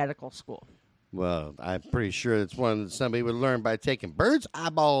learn in medical school. Well, I'm pretty sure it's one that somebody would learn by taking birds'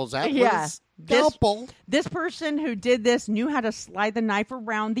 eyeballs out with Yeah. a scalpel. This person who did this knew how to slide the knife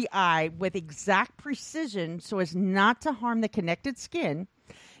around the eye with exact precision so as not to harm the connected skin.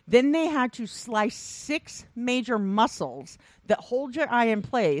 Then they had to slice 6 major muscles that hold your eye in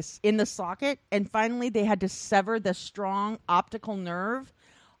place in the socket. And finally, they had to sever the strong optical nerve.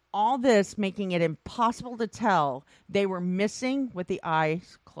 All this making it impossible to tell they were missing with the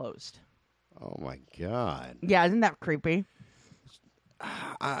eyes closed. Oh, my God. Yeah, isn't that creepy?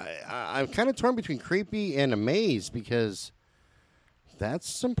 I'm kind of torn between creepy and amazed because that's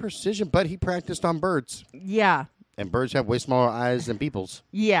some precision. But he practiced on birds. Yeah. And birds have way smaller eyes than people's.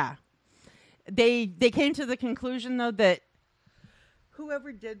 Yeah. They came to the conclusion, though, that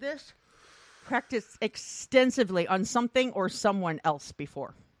whoever did this practiced extensively on something or someone else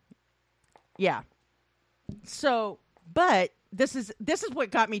before. Yeah. So, but this is what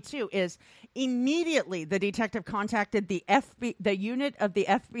got me too is immediately the detective contacted the unit of the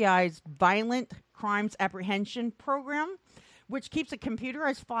FBI's Violent Crimes Apprehension Program, which keeps a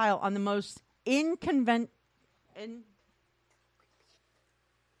computerized file on the most unconventional.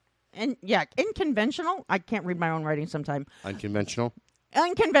 I can't read my own writing sometimes. Unconventional,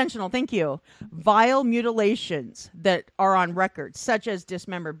 thank you. Vile mutilations that are on record, such as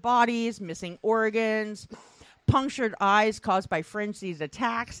dismembered bodies, missing organs, punctured eyes caused by frenzied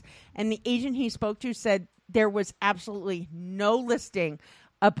attacks. And the agent he spoke to said there was absolutely no listing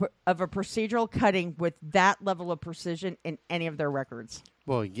of a procedural cutting with that level of precision in any of their records.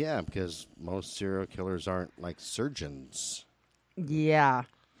 Well, yeah, because most serial killers aren't like surgeons. Yeah.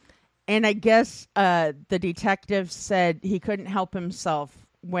 And I guess the detective said he couldn't help himself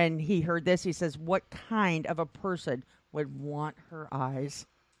when he heard this. He says, what kind of a person would want her eyes?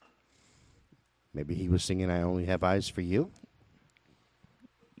 Maybe he was singing I Only Have Eyes for You.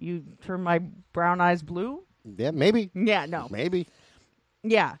 You turn my brown eyes blue? Yeah, maybe. Yeah, no. Maybe.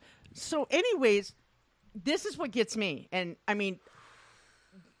 Yeah. So anyways, this is what gets me. And I mean,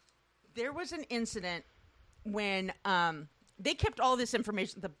 there was an incident when they kept all this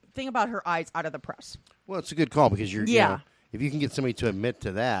information, the thing about her eyes, out of the press. Well, it's a good call because you're, Yeah. you know, if you can get somebody to admit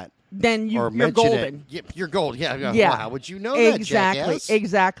to that, Then or you're mention golden. it, you're gold. Yeah. Yeah. Well, how would you know that, Exactly. jackass?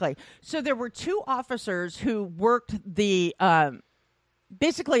 Exactly. So there were two officers who worked the,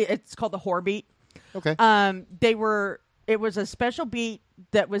 basically it's called the Whore Beat. Okay. It was a special beat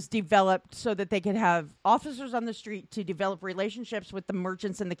that was developed so that they could have officers on the street to develop relationships with the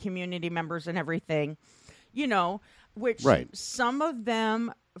merchants and the community members and everything, you know, which Right. some of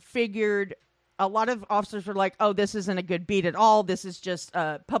them figured. A lot of officers were like, oh, this isn't a good beat at all. This is just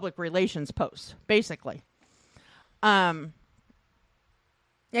a public relations post, basically. Anyways,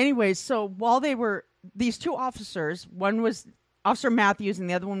 so while they were, these two officers, one was Officer Matthews and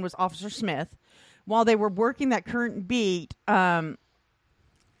the other one was Officer Smith, while they were working that current beat, they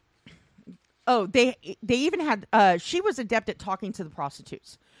even had, she was adept at talking to the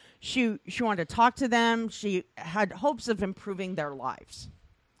prostitutes. She wanted to talk to them. She had hopes of improving their lives.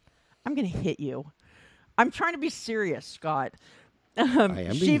 I'm going to hit you. I'm trying to be serious, Scott. I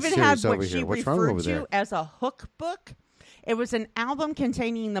am She being even serious had over what she here. What's wrong referred over to there? as a hook book. It was an album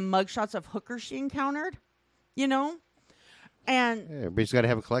containing the mugshots of hookers she encountered, you know? And Yeah, everybody's got to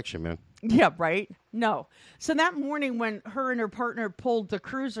have a collection, man. yeah, right? No. So that morning when her and her partner pulled the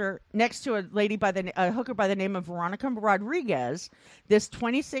cruiser next to a hooker by the name of Veronica Rodriguez, this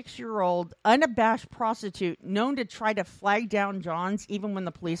 26-year-old unabashed prostitute known to try to flag down Johns even when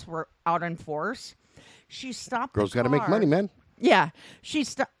the police were out in force, she stopped Girls the got to make car. money, man. Yeah.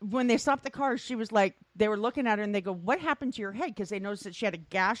 When they stopped the car, she was like, they were looking at her and they go, what happened to your head? Because they noticed that she had a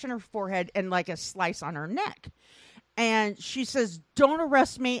gash in her forehead and like a slice on her neck. And she says, don't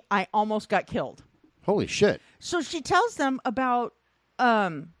arrest me. I almost got killed. Holy shit. So she tells them about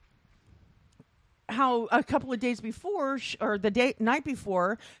how a couple of days before, or the night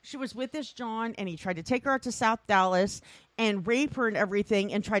before, she was with this John, and he tried to take her out to South Dallas and rape her and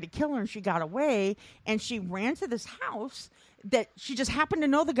everything and tried to kill her, and she got away. And she ran to this house that she just happened to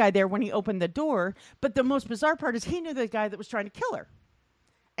know the guy there when he opened the door. But the most bizarre part is he knew the guy that was trying to kill her.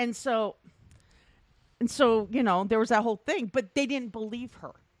 And so, you know, there was that whole thing. But they didn't believe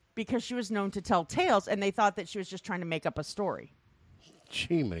her because she was known to tell tales, and they thought that she was just trying to make up a story.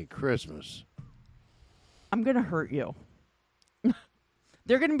 Jiminy Christmas. I'm going to hurt you.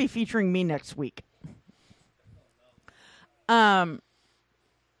 They're going to be featuring me next week. Let's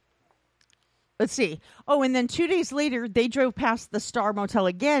see. Oh, and then 2 days later, they drove past the Star Motel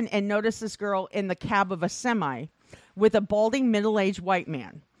again and noticed this girl in the cab of a semi with a balding middle-aged white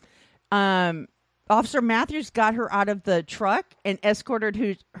man. Officer Matthews got her out of the truck and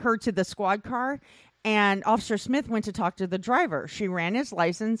escorted her to the squad car. And Officer Smith went to talk to the driver. She ran his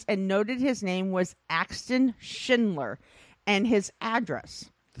license and noted his name was Axton Schindler and his address.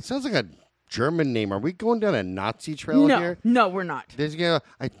 That sounds like a German name. Are we going down a Nazi trail here? No, we're not. There's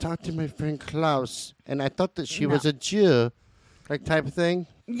I talked to my friend Klaus, and I thought that she No. was a Jew, like type of thing.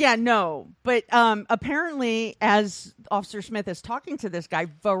 Yeah, no. But apparently, as Officer Smith is talking to this guy,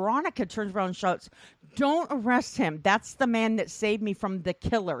 Veronica turns around and shouts, "Don't arrest him. That's the man that saved me from the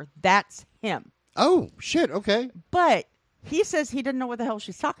killer. That's him." Oh, shit, okay. But he says he didn't know what the hell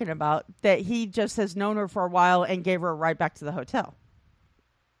she's talking about, that he just has known her for a while and gave her a ride back to the hotel.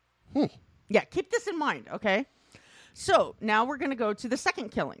 Yeah, keep this in mind, okay? So now we're going to go to the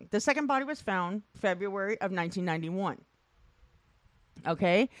second killing. The second body was found February of 1991.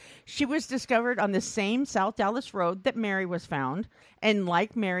 Okay? She was discovered on the same South Dallas road that Mary was found. And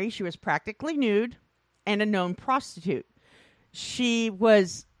like Mary, she was practically nude and a known prostitute. She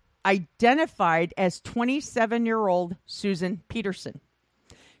was identified as 27-year-old Susan Peterson.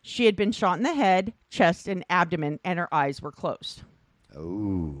 She had been shot in the head, chest, and abdomen, and her eyes were closed.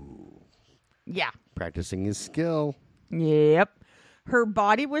 Oh. Yeah. Practicing his skill. Yep. Her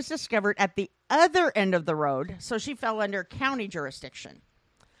body was discovered at the other end of the road, so she fell under county jurisdiction.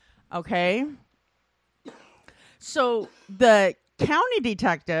 Okay? So the county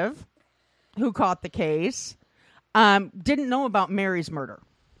detective who caught the case didn't know about Mary's murder,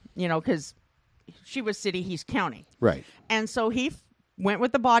 you know, because she was city, he's county. Right. And so he went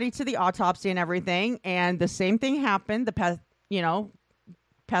with the body to the autopsy and everything, and the same thing happened.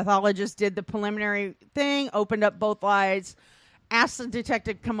 Pathologist did the preliminary thing, opened up both eyes, asked the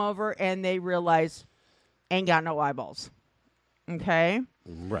detective to come over, and they realized ain't got no eyeballs. Okay?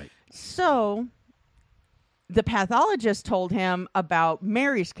 Right. So the pathologist told him about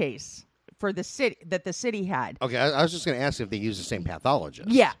Mary's case for the city that the city had. Okay, I was just going to ask if they use the same pathologist.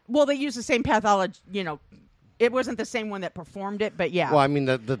 Yeah. Well, they used the same pathologist, it wasn't the same one that performed it, but yeah. Well, I mean,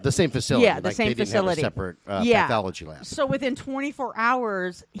 the same facility. Yeah, the same they didn't facility. Have a separate pathology lab. So within 24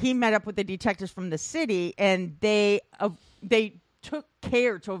 hours, he met up with the detectives from the city, and they took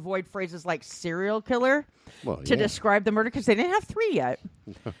care to avoid phrases like serial killer to describe the murder because they didn't have 3 yet.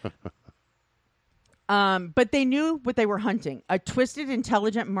 But they knew what they were hunting: a twisted,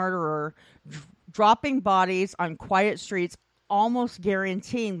 intelligent murderer dropping bodies on quiet streets, almost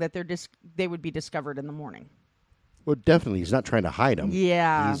guaranteeing that they would be discovered in the morning. Well, definitely, he's not trying to hide them.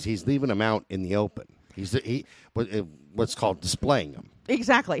 Yeah, he's leaving them out in the open. What's called displaying them.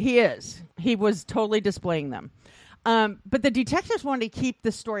 Exactly, he is. He was totally displaying them. But the detectives wanted to keep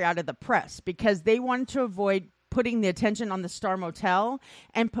the story out of the press because they wanted to avoid putting the attention on the Star Motel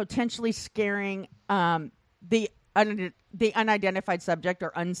and potentially scaring the unidentified subject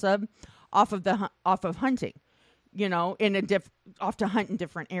or unsub off of hunting. Off to hunt in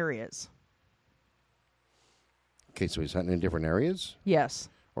different areas. Okay, so he's hunting in different areas? Yes.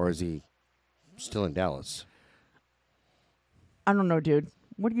 Or is he still in Dallas? I don't know, dude.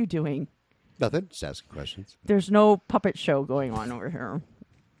 What are you doing? Nothing. Just asking questions. There's no puppet show going on over here.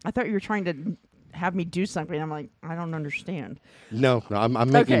 I thought you were trying to have me do something. I'm like, I don't understand. No, I'm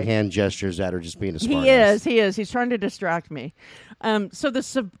making hand gestures at her, just being a smart He is. He's trying to distract me. So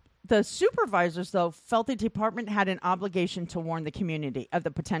the supervisors, though, felt the department had an obligation to warn the community of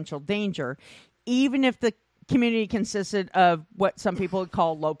the potential danger, even if the community consisted of what some people would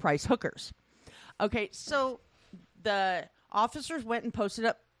call low-price hookers. Okay, so the officers went and posted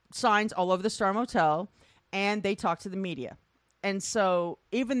up signs all over the Star Motel, and they talked to the media. And so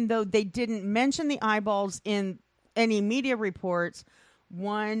even though they didn't mention the eyeballs in any media reports,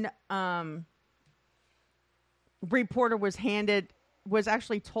 one reporter was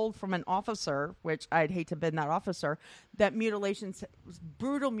actually told from an officer, which I'd hate to have been that officer, that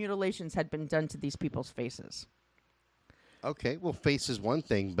brutal mutilations had been done to these people's faces. Okay, well, face is one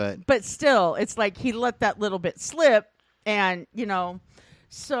thing, but still, it's like he let that little bit slip, and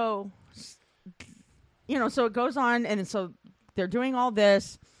so it goes on, and so they're doing all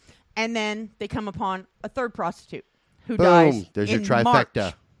this, and then they come upon a third prostitute who dies there's in your trifecta March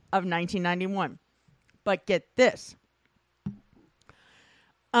of 1991. But get this.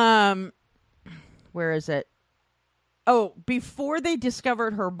 Where is it? Oh, before they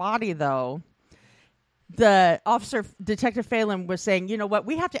discovered her body, though, the officer, Detective Phelan, was saying, you know what?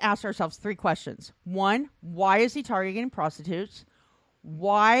 We have to ask ourselves 3 questions. 1, why is he targeting prostitutes?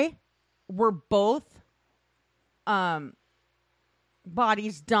 Why were both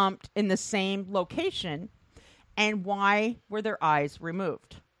bodies dumped in the same location? And why were their eyes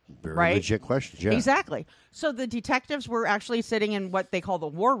removed? Very legit questions, yeah. Exactly. So the detectives were actually sitting in what they call the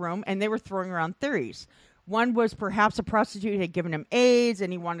war room, and they were throwing around theories. One was perhaps a prostitute had given him AIDS,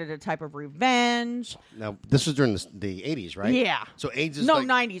 and he wanted a type of revenge. Now, this was during the 80s, right? Yeah. So AIDS is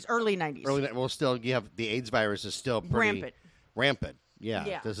 90s, early 90s. Well, still, you have the AIDS virus is still pretty rampant.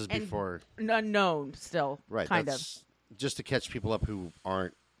 Yeah. This is before. And unknown still, right, kind of. Just to catch people up who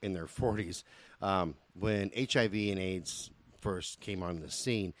aren't in their 40s, when HIV and AIDS first came on the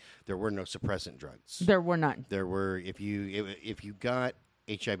scene, there were no suppressant drugs. There were none. There were, if you got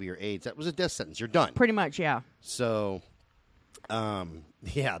HIV or AIDS, that was a death sentence. You're done. Pretty much, yeah. So,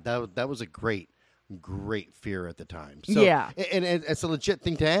 that was a great fear at the time. So, yeah. And it's a legit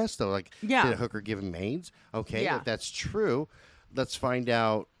thing to ask, though. Like, did a hooker give him AIDS? Okay, if that's true, let's find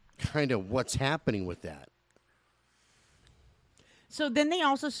out kind of what's happening with that. So then they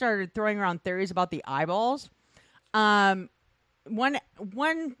also started throwing around theories about the eyeballs. One,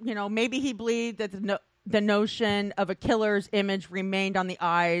 maybe he believed that the notion of a killer's image remained on the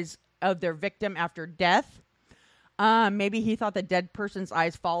eyes of their victim after death. Maybe he thought the dead person's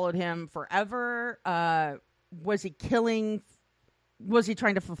eyes followed him forever. Was he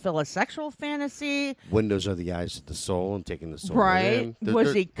trying to fulfill a sexual fantasy? Windows are the eyes of the soul and taking the soul right.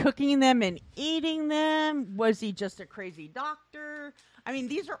 Was he cooking them and eating them? Was he just a crazy doctor? I mean,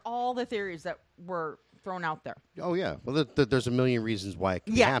 these are all the theories that were thrown out there. Oh, yeah. Well, there's a million reasons why it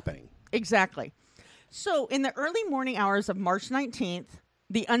could be happening. Exactly. So in the early morning hours of March 19th,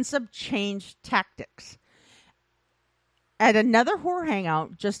 the unsub changed tactics. At another whore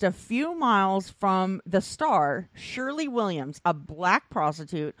hangout just a few miles from the Star, Shirley Williams, a black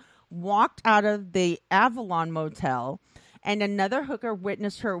prostitute, walked out of the Avalon Motel, and another hooker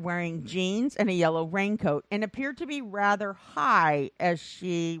witnessed her wearing jeans and a yellow raincoat and appeared to be rather high as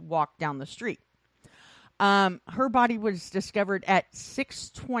she walked down the street. Her body was discovered at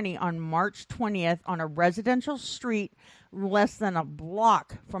 6:20 on March 20th on a residential street less than a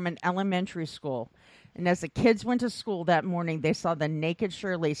block from an elementary school. And as the kids went to school that morning, they saw the naked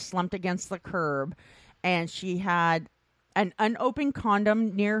Shirley slumped against the curb, and she had an unopened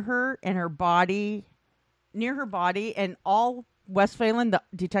condom near her body, and all Westphalen, the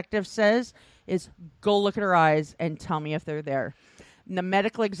detective says, is go look at her eyes and tell me if they're there. And the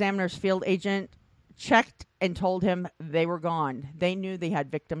medical examiner's field agent checked and told him they were gone. They knew they had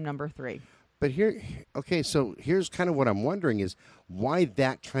victim number 3. But so here's kind of what I'm wondering is why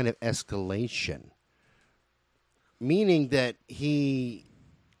that kind of escalation? Meaning that he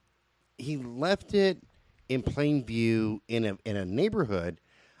left it in plain view in a neighborhood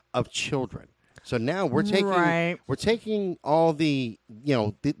of children. So now we're taking all the,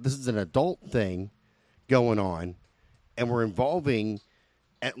 this is an adult thing going on, and we're involving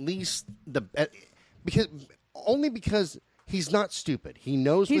at least because he's not stupid. He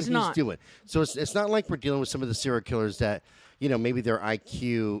knows what he's doing. So it's not like we're dealing with some of the serial killers that, maybe their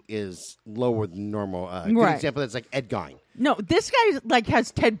IQ is lower than normal. Good example, that's like Ed Gein. No, this guy has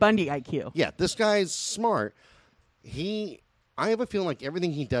Ted Bundy IQ. Yeah, this guy's smart. I have a feeling like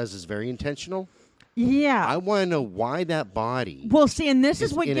everything he does is very intentional. Yeah. I want to know why that body. Well, see, and this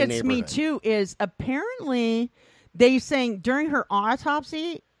is what gets me too, is apparently they saying during her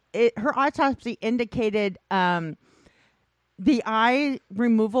autopsy, her autopsy indicated the eye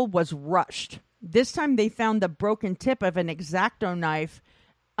removal was rushed. This time they found the broken tip of an X-Acto knife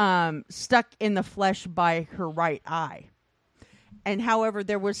stuck in the flesh by her right eye. And however,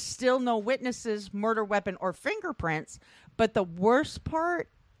 there was still no witnesses, murder weapon, or fingerprints. But the worst part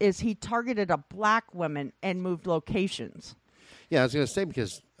is he targeted a black woman and moved locations. Yeah, I was going to say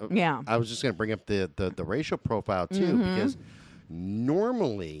because I was just going to bring up the racial profile too, because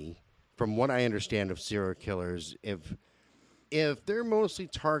normally, from what I understand of serial killers, if they're mostly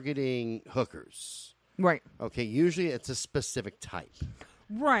targeting hookers, right? Okay, usually it's a specific type,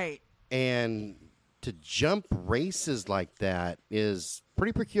 right? And to jump races like that is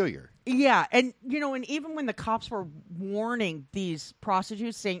pretty peculiar. Yeah, and and even when the cops were warning these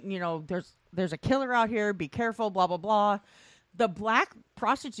prostitutes, saying, there's a killer out here, be careful, blah blah blah, the black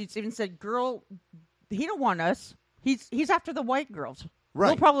prostitutes even said, "Girl, he don't want us. He's after the white girls. Right.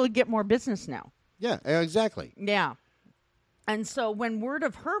 We'll probably get more business now." Yeah, exactly. Yeah, and so when word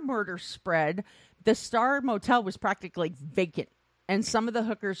of her murder spread, the Star Motel was practically vacant. And some of the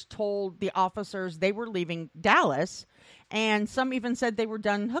hookers told the officers they were leaving Dallas, and some even said they were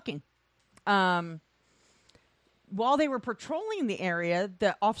done hooking. While they were patrolling the area,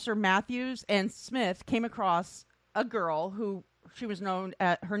 the officer Matthews and Smith came across a girl who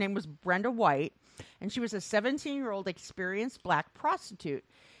her name was Brenda White, and she was a 17-year-old experienced black prostitute.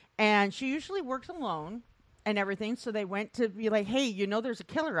 And she usually worked alone and everything, so they went to be like, hey, there's a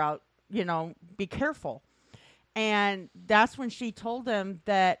killer out, be careful. And that's when she told them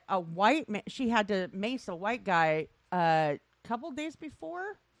that she had to mace a white guy a couple days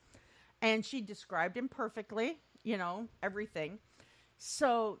before. And she described him perfectly, everything.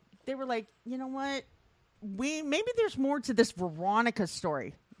 So they were like, you know what? Maybe there's more to this Veronica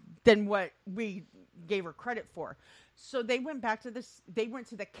story than what we gave her credit for. So they went back to they went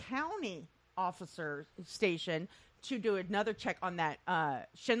to the county officer station to do another check on that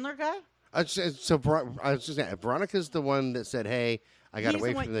Schindler guy. So I was just saying, Veronica's the one that said, "Hey, I got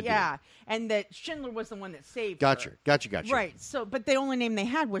away from the dude." Yeah, and that Schindler was the one that saved her. Gotcha. Right. So, but the only name they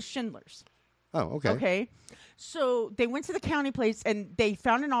had was Schindler's. Oh, okay. Okay. So they went to the county place and they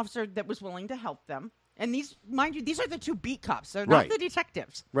found an officer that was willing to help them. And these, mind you, these are the two beat cops. They're not the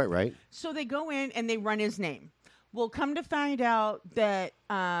detectives. Right. So they go in and they run his name. Well, come to find out that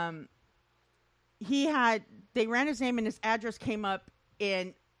they ran his name and his address came up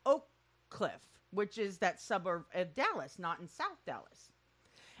in Oak Cliff, which is that suburb of Dallas, not in South Dallas.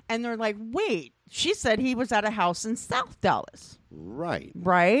 And they're like, wait, she said he was at a house in South Dallas.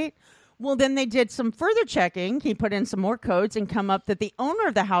 Right. Well, then they did some further checking. He put in some more codes and come up that the owner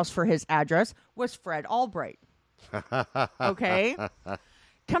of the house for his address was Fred Albright. Okay.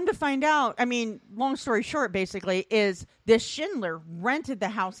 Come to find out, long story short, basically, is this Schindler rented the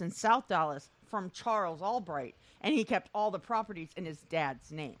house in South Dallas from Charles Albright, and he kept all the properties in his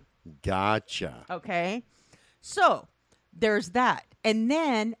dad's name. Gotcha. Okay. So there's that. And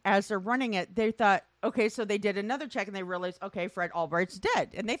then as they're running it, they thought, okay, so they did another check and they realized, okay, Fred Albright's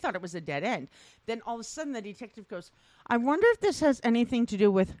dead. And they thought it was a dead end. Then all of a sudden the detective goes, I wonder if this has anything to do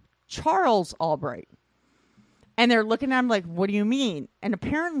with Charles Albright. And they're looking at him like, what do you mean? And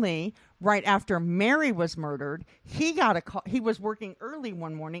apparently, right after Mary was murdered, he got a call. He was working early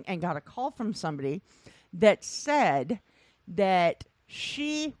one morning and got a call from somebody that said that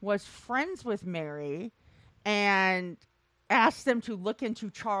she was friends with Mary and asked them to look into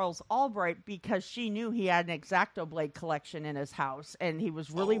Charles Albright because she knew he had an X-Acto blade collection in his house, and he was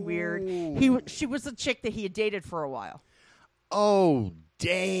really weird. She was the chick that he had dated for a while. Oh,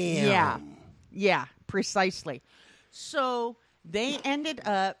 damn. Yeah, precisely. So they ended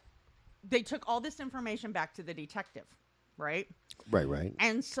up, they took all this information back to the detective, right? Right.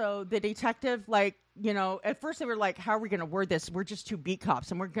 And so the detective, like, you know, at first they were like, how are we going to word this? We're just two beat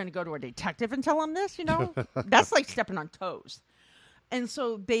cops and we're going to go to a detective and tell him this, you know? That's like stepping on toes. And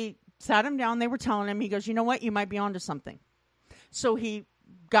so they sat him down. They were telling him, he goes, you know what? You might be onto something. So he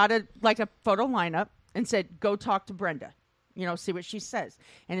got a photo lineup and said, go talk to Brenda. You know, see what she says.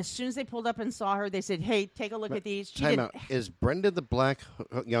 And as soon as they pulled up and saw her, they said, hey, take a look at these. Time out. Is Brenda the black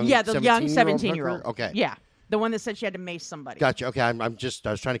young 17-year-old? Yeah, the young 17-year-old. Okay. Yeah. The one that said she had to mace somebody. Gotcha. Okay, I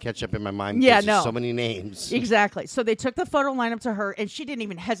was trying to catch up in my mind. Yeah, There's so many names. Exactly. So they took the photo lineup to her, and she didn't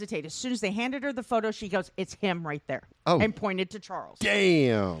even hesitate. As soon as they handed her the photo, she goes, it's him right there. Oh. And pointed to Charles.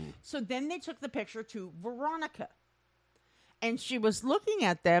 Damn. So then they took the picture to Veronica. And she was looking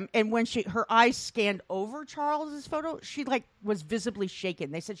at them, and when her eyes scanned over Charles's photo, she like was visibly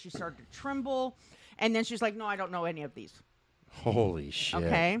shaken. They said she started to tremble, and then she's like, "No, I don't know any of these." Holy shit.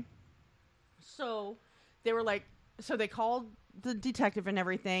 Okay. So they were like, so they called the detective and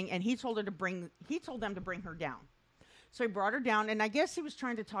everything, and he told them to bring her down. So he brought her down, and I guess he was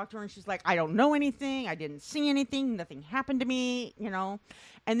trying to talk to her, and she's like, I don't know anything. I didn't see anything. Nothing happened to me, you know.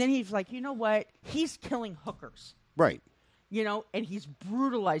 And then he's like, you know what? He's killing hookers. Right. You know, and he's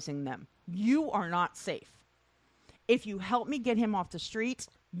brutalizing them. You are not safe. If you help me get him off the streets,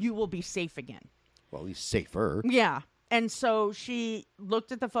 you will be safe again. Well, he's safer. Yeah. And so she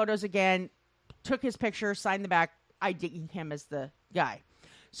looked at the photos again, took his picture, signed the back, IDing him as the guy.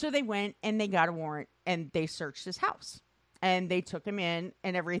 So they went and they got a warrant and they searched his house. And they took him in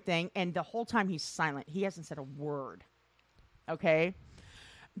and everything. And the whole time he's silent. He hasn't said a word. Okay?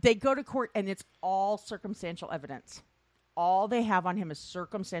 They go to court and it's all circumstantial evidence. All they have on him is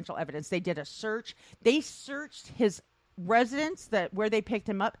circumstantial evidence. They did a search. They searched his residence where they picked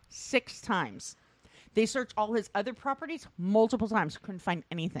him up 6 times. They searched all his other properties multiple times. Couldn't find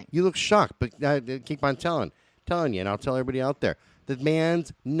anything. You look shocked, but keep on telling you, and I'll tell everybody out there, the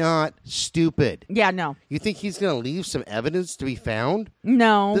man's not stupid. Yeah, no. You think he's going to leave some evidence to be found?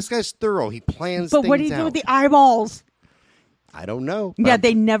 No. This guy's thorough. He plans but things out. What do you do with the eyeballs? I don't know. Yeah,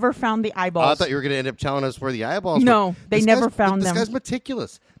 they never found the eyeballs. I thought you were going to end up telling us where the eyeballs were. No, they never found them. This guy's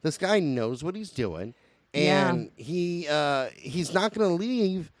meticulous. This guy knows what he's doing, and he's not going to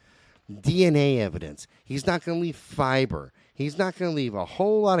leave DNA evidence. He's not going to leave fiber. He's not going to leave a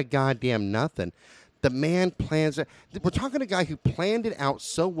whole lot of goddamn nothing. The man plans it. We're talking a guy who planned it out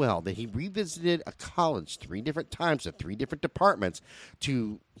so well that he revisited a college 3 different times in 3 different departments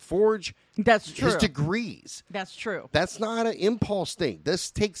to forge his degrees. That's true. That's not an impulse thing.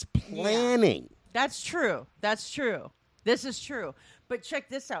 This takes planning. Yeah. That's true. This is true. But check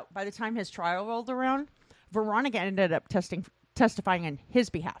this out. By the time his trial rolled around, Veronica ended up testifying on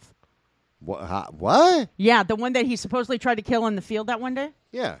his behalf. What? Yeah, the one that he supposedly tried to kill in the field that one day?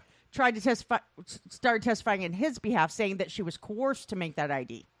 Yeah. Started testifying in his behalf, saying that she was coerced to make that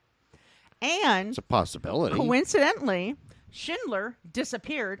ID. And it's a possibility. Coincidentally, Schindler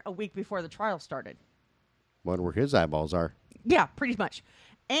disappeared a week before the trial started. Wonder where his eyeballs are. Yeah, pretty much.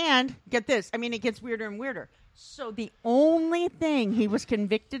 And get this. I mean, it gets weirder and weirder. So the only thing he was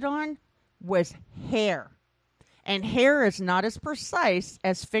convicted on was hair. And hair is not as precise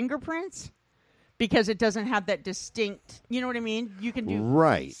as fingerprints because it doesn't have that distinct, you know what I mean? You can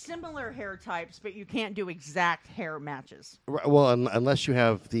do similar hair types, but you can't do exact hair matches. Well, unless you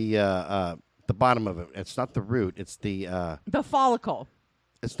have the bottom of it. It's not the root. It's the follicle.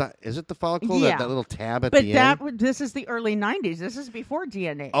 It's not. Is it the follicle? Yeah. That little tab at the end? But this is the early 90s. This is before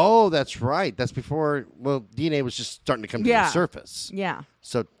DNA. Oh, that's right. That's before, DNA was just starting to come to the surface. Yeah.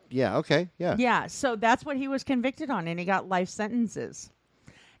 So, yeah, okay, yeah. Yeah, so that's what he was convicted on, and he got life sentences.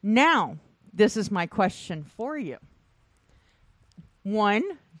 Now, this is my question for you. 1,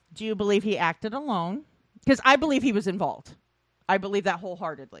 do you believe he acted alone? Because I believe he was involved. I believe that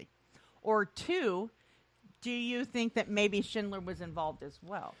wholeheartedly. Or 2, do you think that maybe Schindler was involved as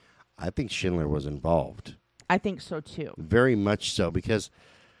well? I think Schindler was involved. I think so too. Very much so, because,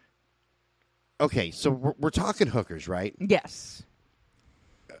 okay, so we're talking hookers, right? Yes.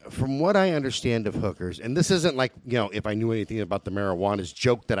 From what I understand of hookers, and this isn't like, if I knew anything about the marijuana's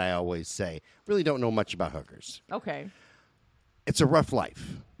joke that I always say, really don't know much about hookers. Okay. It's a rough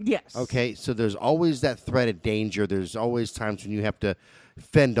life. Yes. Okay, so there's always that threat of danger. There's always times when you have to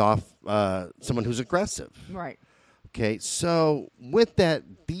fend off someone who's aggressive. Right. Okay, so with that,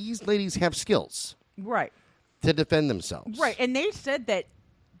 these ladies have skills Right. to defend themselves. Right. And they said that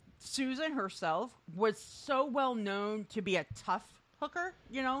Susan herself was so well known to be a tough hooker,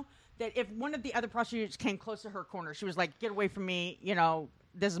 that if one of the other prostitutes came close to her corner, she was like, get away from me,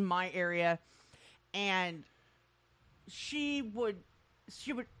 this is my area. And it would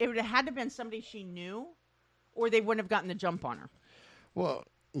have had to have been somebody she knew, or they wouldn't have gotten the jump on her. Well,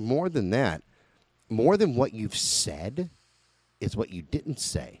 more than that, more than what you've said is what you didn't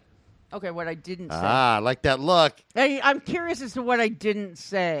say. Okay, what I didn't say. I like that look. I'm curious as to what I didn't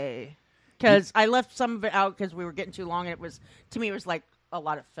say, because I left some of it out because we were getting too long, and to me, it was like a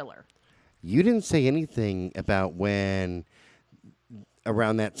lot of filler. You didn't say anything about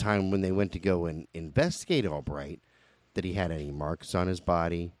around that time when they went to go and investigate Albright, that he had any marks on his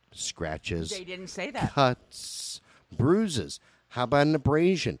body, scratches. They didn't say that. Cuts, bruises. How about an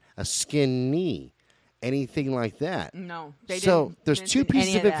abrasion, a skinned knee, anything like that? No, they didn't. So there's two mention any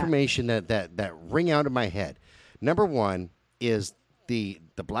pieces of that. information that ring out in my head. Number one is the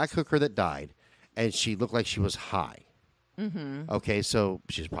black hooker that died, and she looked like she was high. Mm-hmm. Okay, so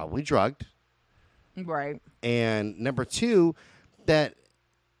she's probably drugged. Right. And number two, that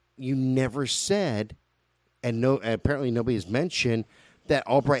you never said, and apparently nobody's mentioned, that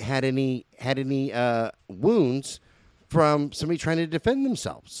Albright had any wounds from somebody trying to defend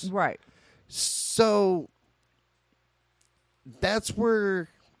themselves. Right. So that's where,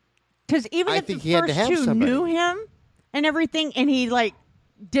 because even I if think the he had to first have two somebody. knew him and everything, and he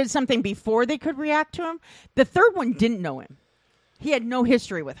did something before they could react to him, the third one didn't know him. He had no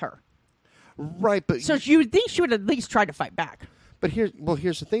history with her. right? But So you would think she would at least try to fight back. But here's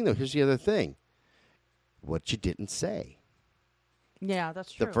the thing, though. Here's the other thing. What you didn't say. Yeah,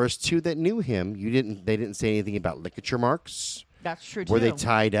 that's true. The first two that knew him, they didn't say anything about ligature marks. That's true, too. Were they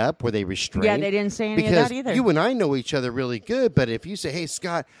tied up? Were they restrained? Yeah, they didn't say any of because that either. You and I know each other really good, but if you say, hey,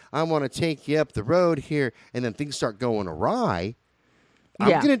 Scott, I want to take you up the road here, and then things start going awry, I'm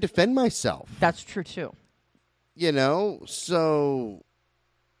Yeah. going to defend myself. That's true, too. So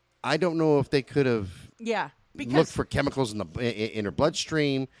I don't know if they could have Yeah. looked Because, for chemicals in her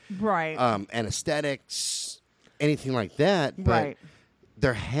bloodstream, right. anesthetics, anything like that. But Right.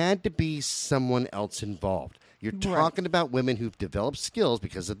 there had to be someone else involved. You're Right. talking about women who've developed skills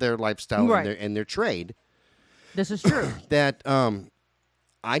because of their lifestyle Right. and their trade. This is true. That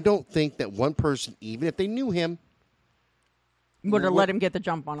I don't think that one person, even if they knew him, Would have let him get the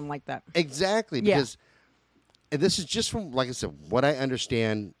jump on him like that. exactly, Yeah. because and this is just from, like I said, what I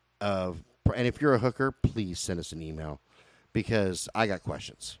understand of. And if you're a hooker, please send us an email, because I got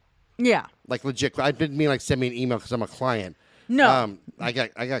questions. Yeah. Like legit, I didn't mean like send me an email because I'm a client. No. I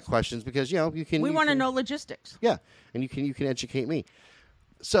got questions because you can. We you want to can- know logistics. Yeah, and you can educate me.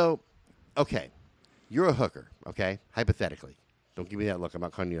 So, okay, you're a hooker. Okay, hypothetically, don't give me that look. I'm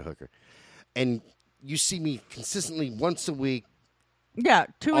not calling you a hooker, and you see me consistently once a week. Yeah,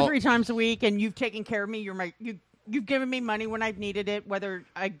 2 or All- 3 times a week, and you've taken care of me. You've given me money when I've needed it, whether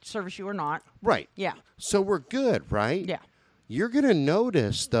I service you or not. Right. Yeah. So we're good, right? Yeah. You're gonna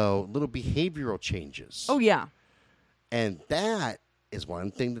notice though little behavioral changes. Oh, yeah. And that is one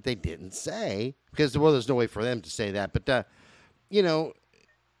thing that they didn't say, because there's no way for them to say that. But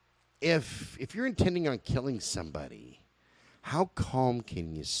if you're intending on killing somebody, how calm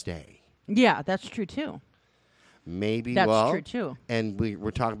can you stay? Yeah, that's true, too. Maybe That's true, too. And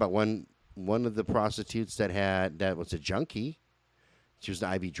we're talking about one of the prostitutes that was a junkie. She was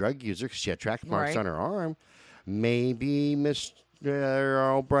an IV drug user because she had track marks Right. on her arm. Maybe Mr.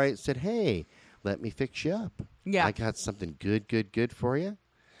 Albright said, "Hey, let me fix you up. Yeah. I got something good for you."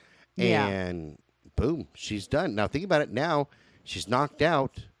 Yeah. And boom, she's done. Now think about it. Now she's knocked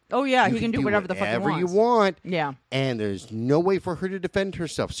out. Oh, yeah, You he can do whatever the fuck he whatever wants. you want. Yeah. And there's no way for her to defend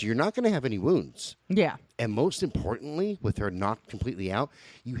herself. So you're not going to have any wounds. Yeah. And most importantly, with her knocked completely out,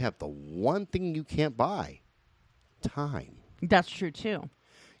 you have the one thing you can't buy: time. That's true, too.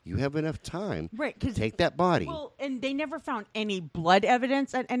 You have enough time Right, to 'cause- take that body. Well, and they never found any blood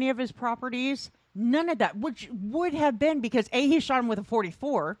evidence at any of his properties. None of that, which would have been because A, he shot him with a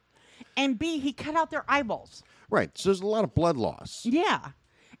 .44, and B, he cut out their eyeballs. Right. So there's a lot of blood loss. Yeah.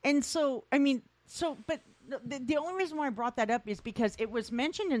 And so, but the only reason why I brought that up is because it was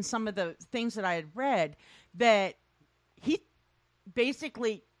mentioned in some of the things that I had read that he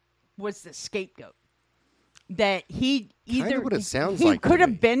basically was the scapegoat. That he either what it sounds he like to could me.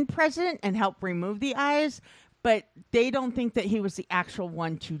 have been president and helped remove the eyes, but they don't think that he was the actual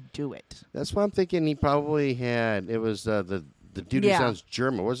one to do it. That's why I'm thinking he probably had. It was the dude who Yeah. sounds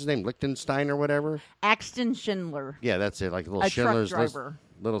German. What's his name? Lichtenstein or whatever. Axton Schindler, Yeah, that's it. Like a little a Schindler's truck List. driver.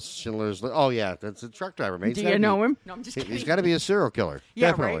 Little Schindler's List. Oh yeah, that's a truck driver, man. Do you know him? No, I'm just kidding. He's got to be a serial killer. Yeah,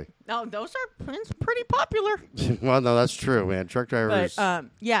 Definitely. right. No, those are it's pretty popular. Well, no, that's true, man. Truck drivers. But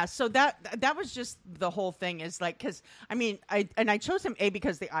yeah, so that was just the whole thing is like because I mean I chose him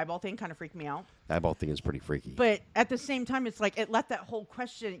because the eyeball thing kind of freaked me out. eyeball thing is pretty freaky. But at the same time, it's like it left that whole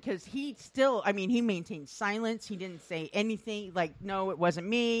question because he still, I mean, he maintained silence. He didn't say anything like, no, it wasn't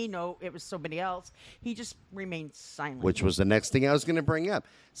me. No, it was somebody else. He just remained silent. Which was the next thing I was going to bring up.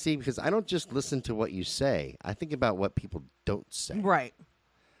 See, because I don't just listen to what you say. I think about what people don't say. Right.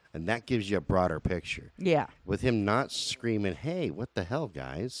 And that gives you a broader picture. Yeah. With him not screaming, hey, what the hell,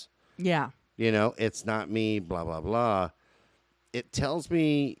 guys? Yeah. You know, it's not me, blah, blah, blah. It tells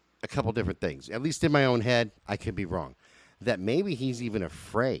me a couple different things. At least in my own head, I could be wrong. That maybe he's even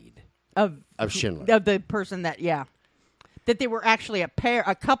afraid Of Schindler. Of the person that, yeah. That they were actually a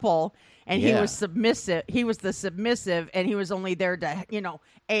couple, and he Yeah. was submissive. He was the submissive, and he was only there to,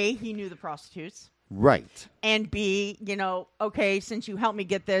 A, he knew the prostitutes. Right. And B, okay, since you helped me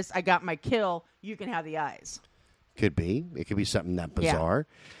get this, I got my kill. You can have the eyes. Could be. It could be something that Yeah. bizarre.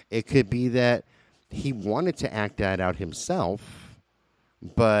 It could be that he wanted to act that out himself,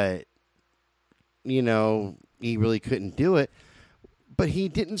 but, he really couldn't do it. But he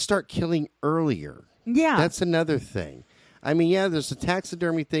didn't start killing earlier. Yeah. That's another thing. I mean, yeah, there's a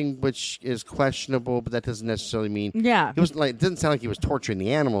taxidermy thing which is questionable, but that doesn't necessarily mean Yeah. it doesn't sound like he was torturing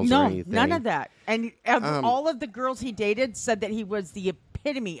the animals or No, anything. none of that. And all of the girls he dated said that he was the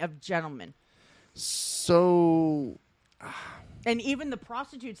epitome of gentleman. So, And even the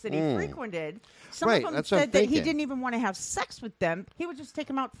prostitutes that he frequented, some Right, of them that's what I'm said that he thinking. didn't even want to have sex with them. He would just take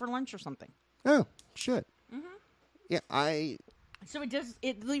them out for lunch or something. oh, shit. Mm-hmm. Yeah, So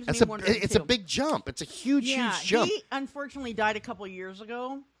it leaves that's me wondering it's too. a big jump. It's a huge, Yeah, huge jump. he unfortunately died a couple years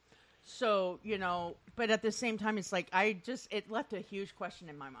ago. So, but at the same time, it's like it left a huge question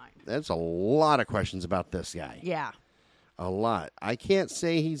in my mind. There's a lot of questions about this guy. Yeah, A lot. I can't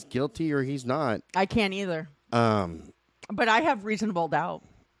say he's guilty or he's not. I can't either. But I have reasonable doubt.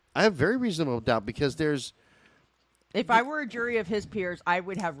 I have very reasonable doubt because there's... If I were a jury of his peers, I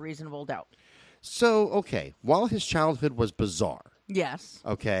would have reasonable doubt. So, okay, while his childhood was bizarre, Yes.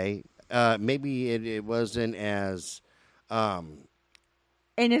 okay, maybe it wasn't as... And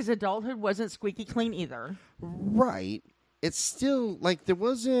his adulthood wasn't squeaky clean either. Right. It's still, like, he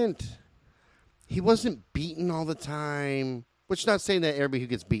wasn't beaten all the time, which not saying that everybody who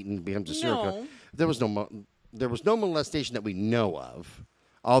gets beaten becomes a serial killer. No. There was no molestation that we know of.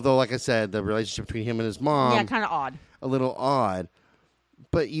 Although, like I said, the relationship between him and his mom... Yeah, kind of odd. a little odd,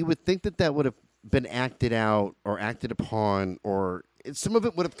 but you would think that would have been acted out or acted upon, or some of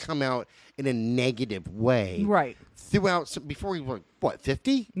it would have come out in a negative way, Right. Throughout before he was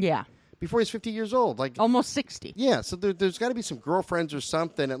 50? Yeah. Before he's 50 years old, like Almost 60. yeah. So there's got to be some girlfriends or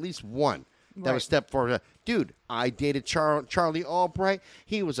something, at least one that Right. would step forward. Dude, I dated Charlie Albright.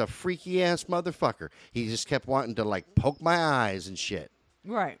 He was a freaky ass motherfucker. He just kept wanting to like poke my eyes and shit.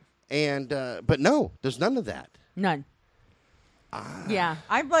 Right. And but no, there's none of that. None. Yeah.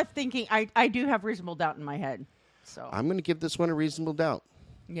 I'm left thinking I do have reasonable doubt in my head. So, I'm going to give this one a reasonable doubt.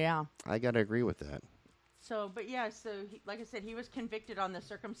 yeah. I got to agree with that. So, but yeah, like I said, he was convicted on the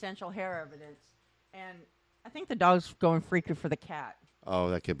circumstantial hair evidence. And I think the dog's going freaky for the cat. Oh,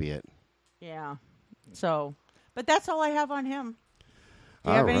 that could be it. Yeah. So, but that's all I have on him. Do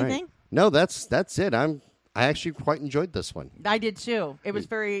you All have right. anything? No, that's it. I actually quite enjoyed this one. I did too. It was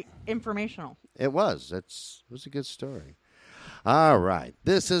very informational. It was. It was a good story. All right.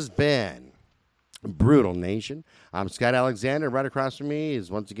 This has been Brutal Nation. I'm Scott Alexander. Right across from me is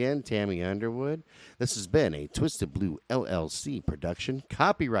once again Tammy Underwood. This has been a Twisted Blue LLC production.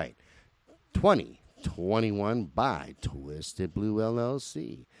 Copyright 2021 by Twisted Blue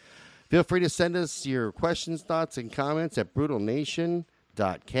LLC. Feel free to send us your questions, thoughts, and comments at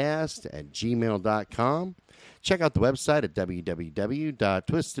brutalnation.cast@gmail.com. Check out the website at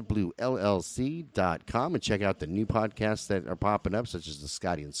www.twistedbluellc.com and check out the new podcasts that are popping up, such as the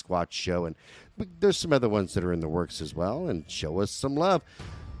Scotty and Squatch Show. And there's some other ones that are in the works as well. And show us some love.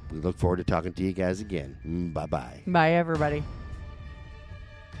 We look forward to talking to you guys again. Bye-bye. Bye, everybody.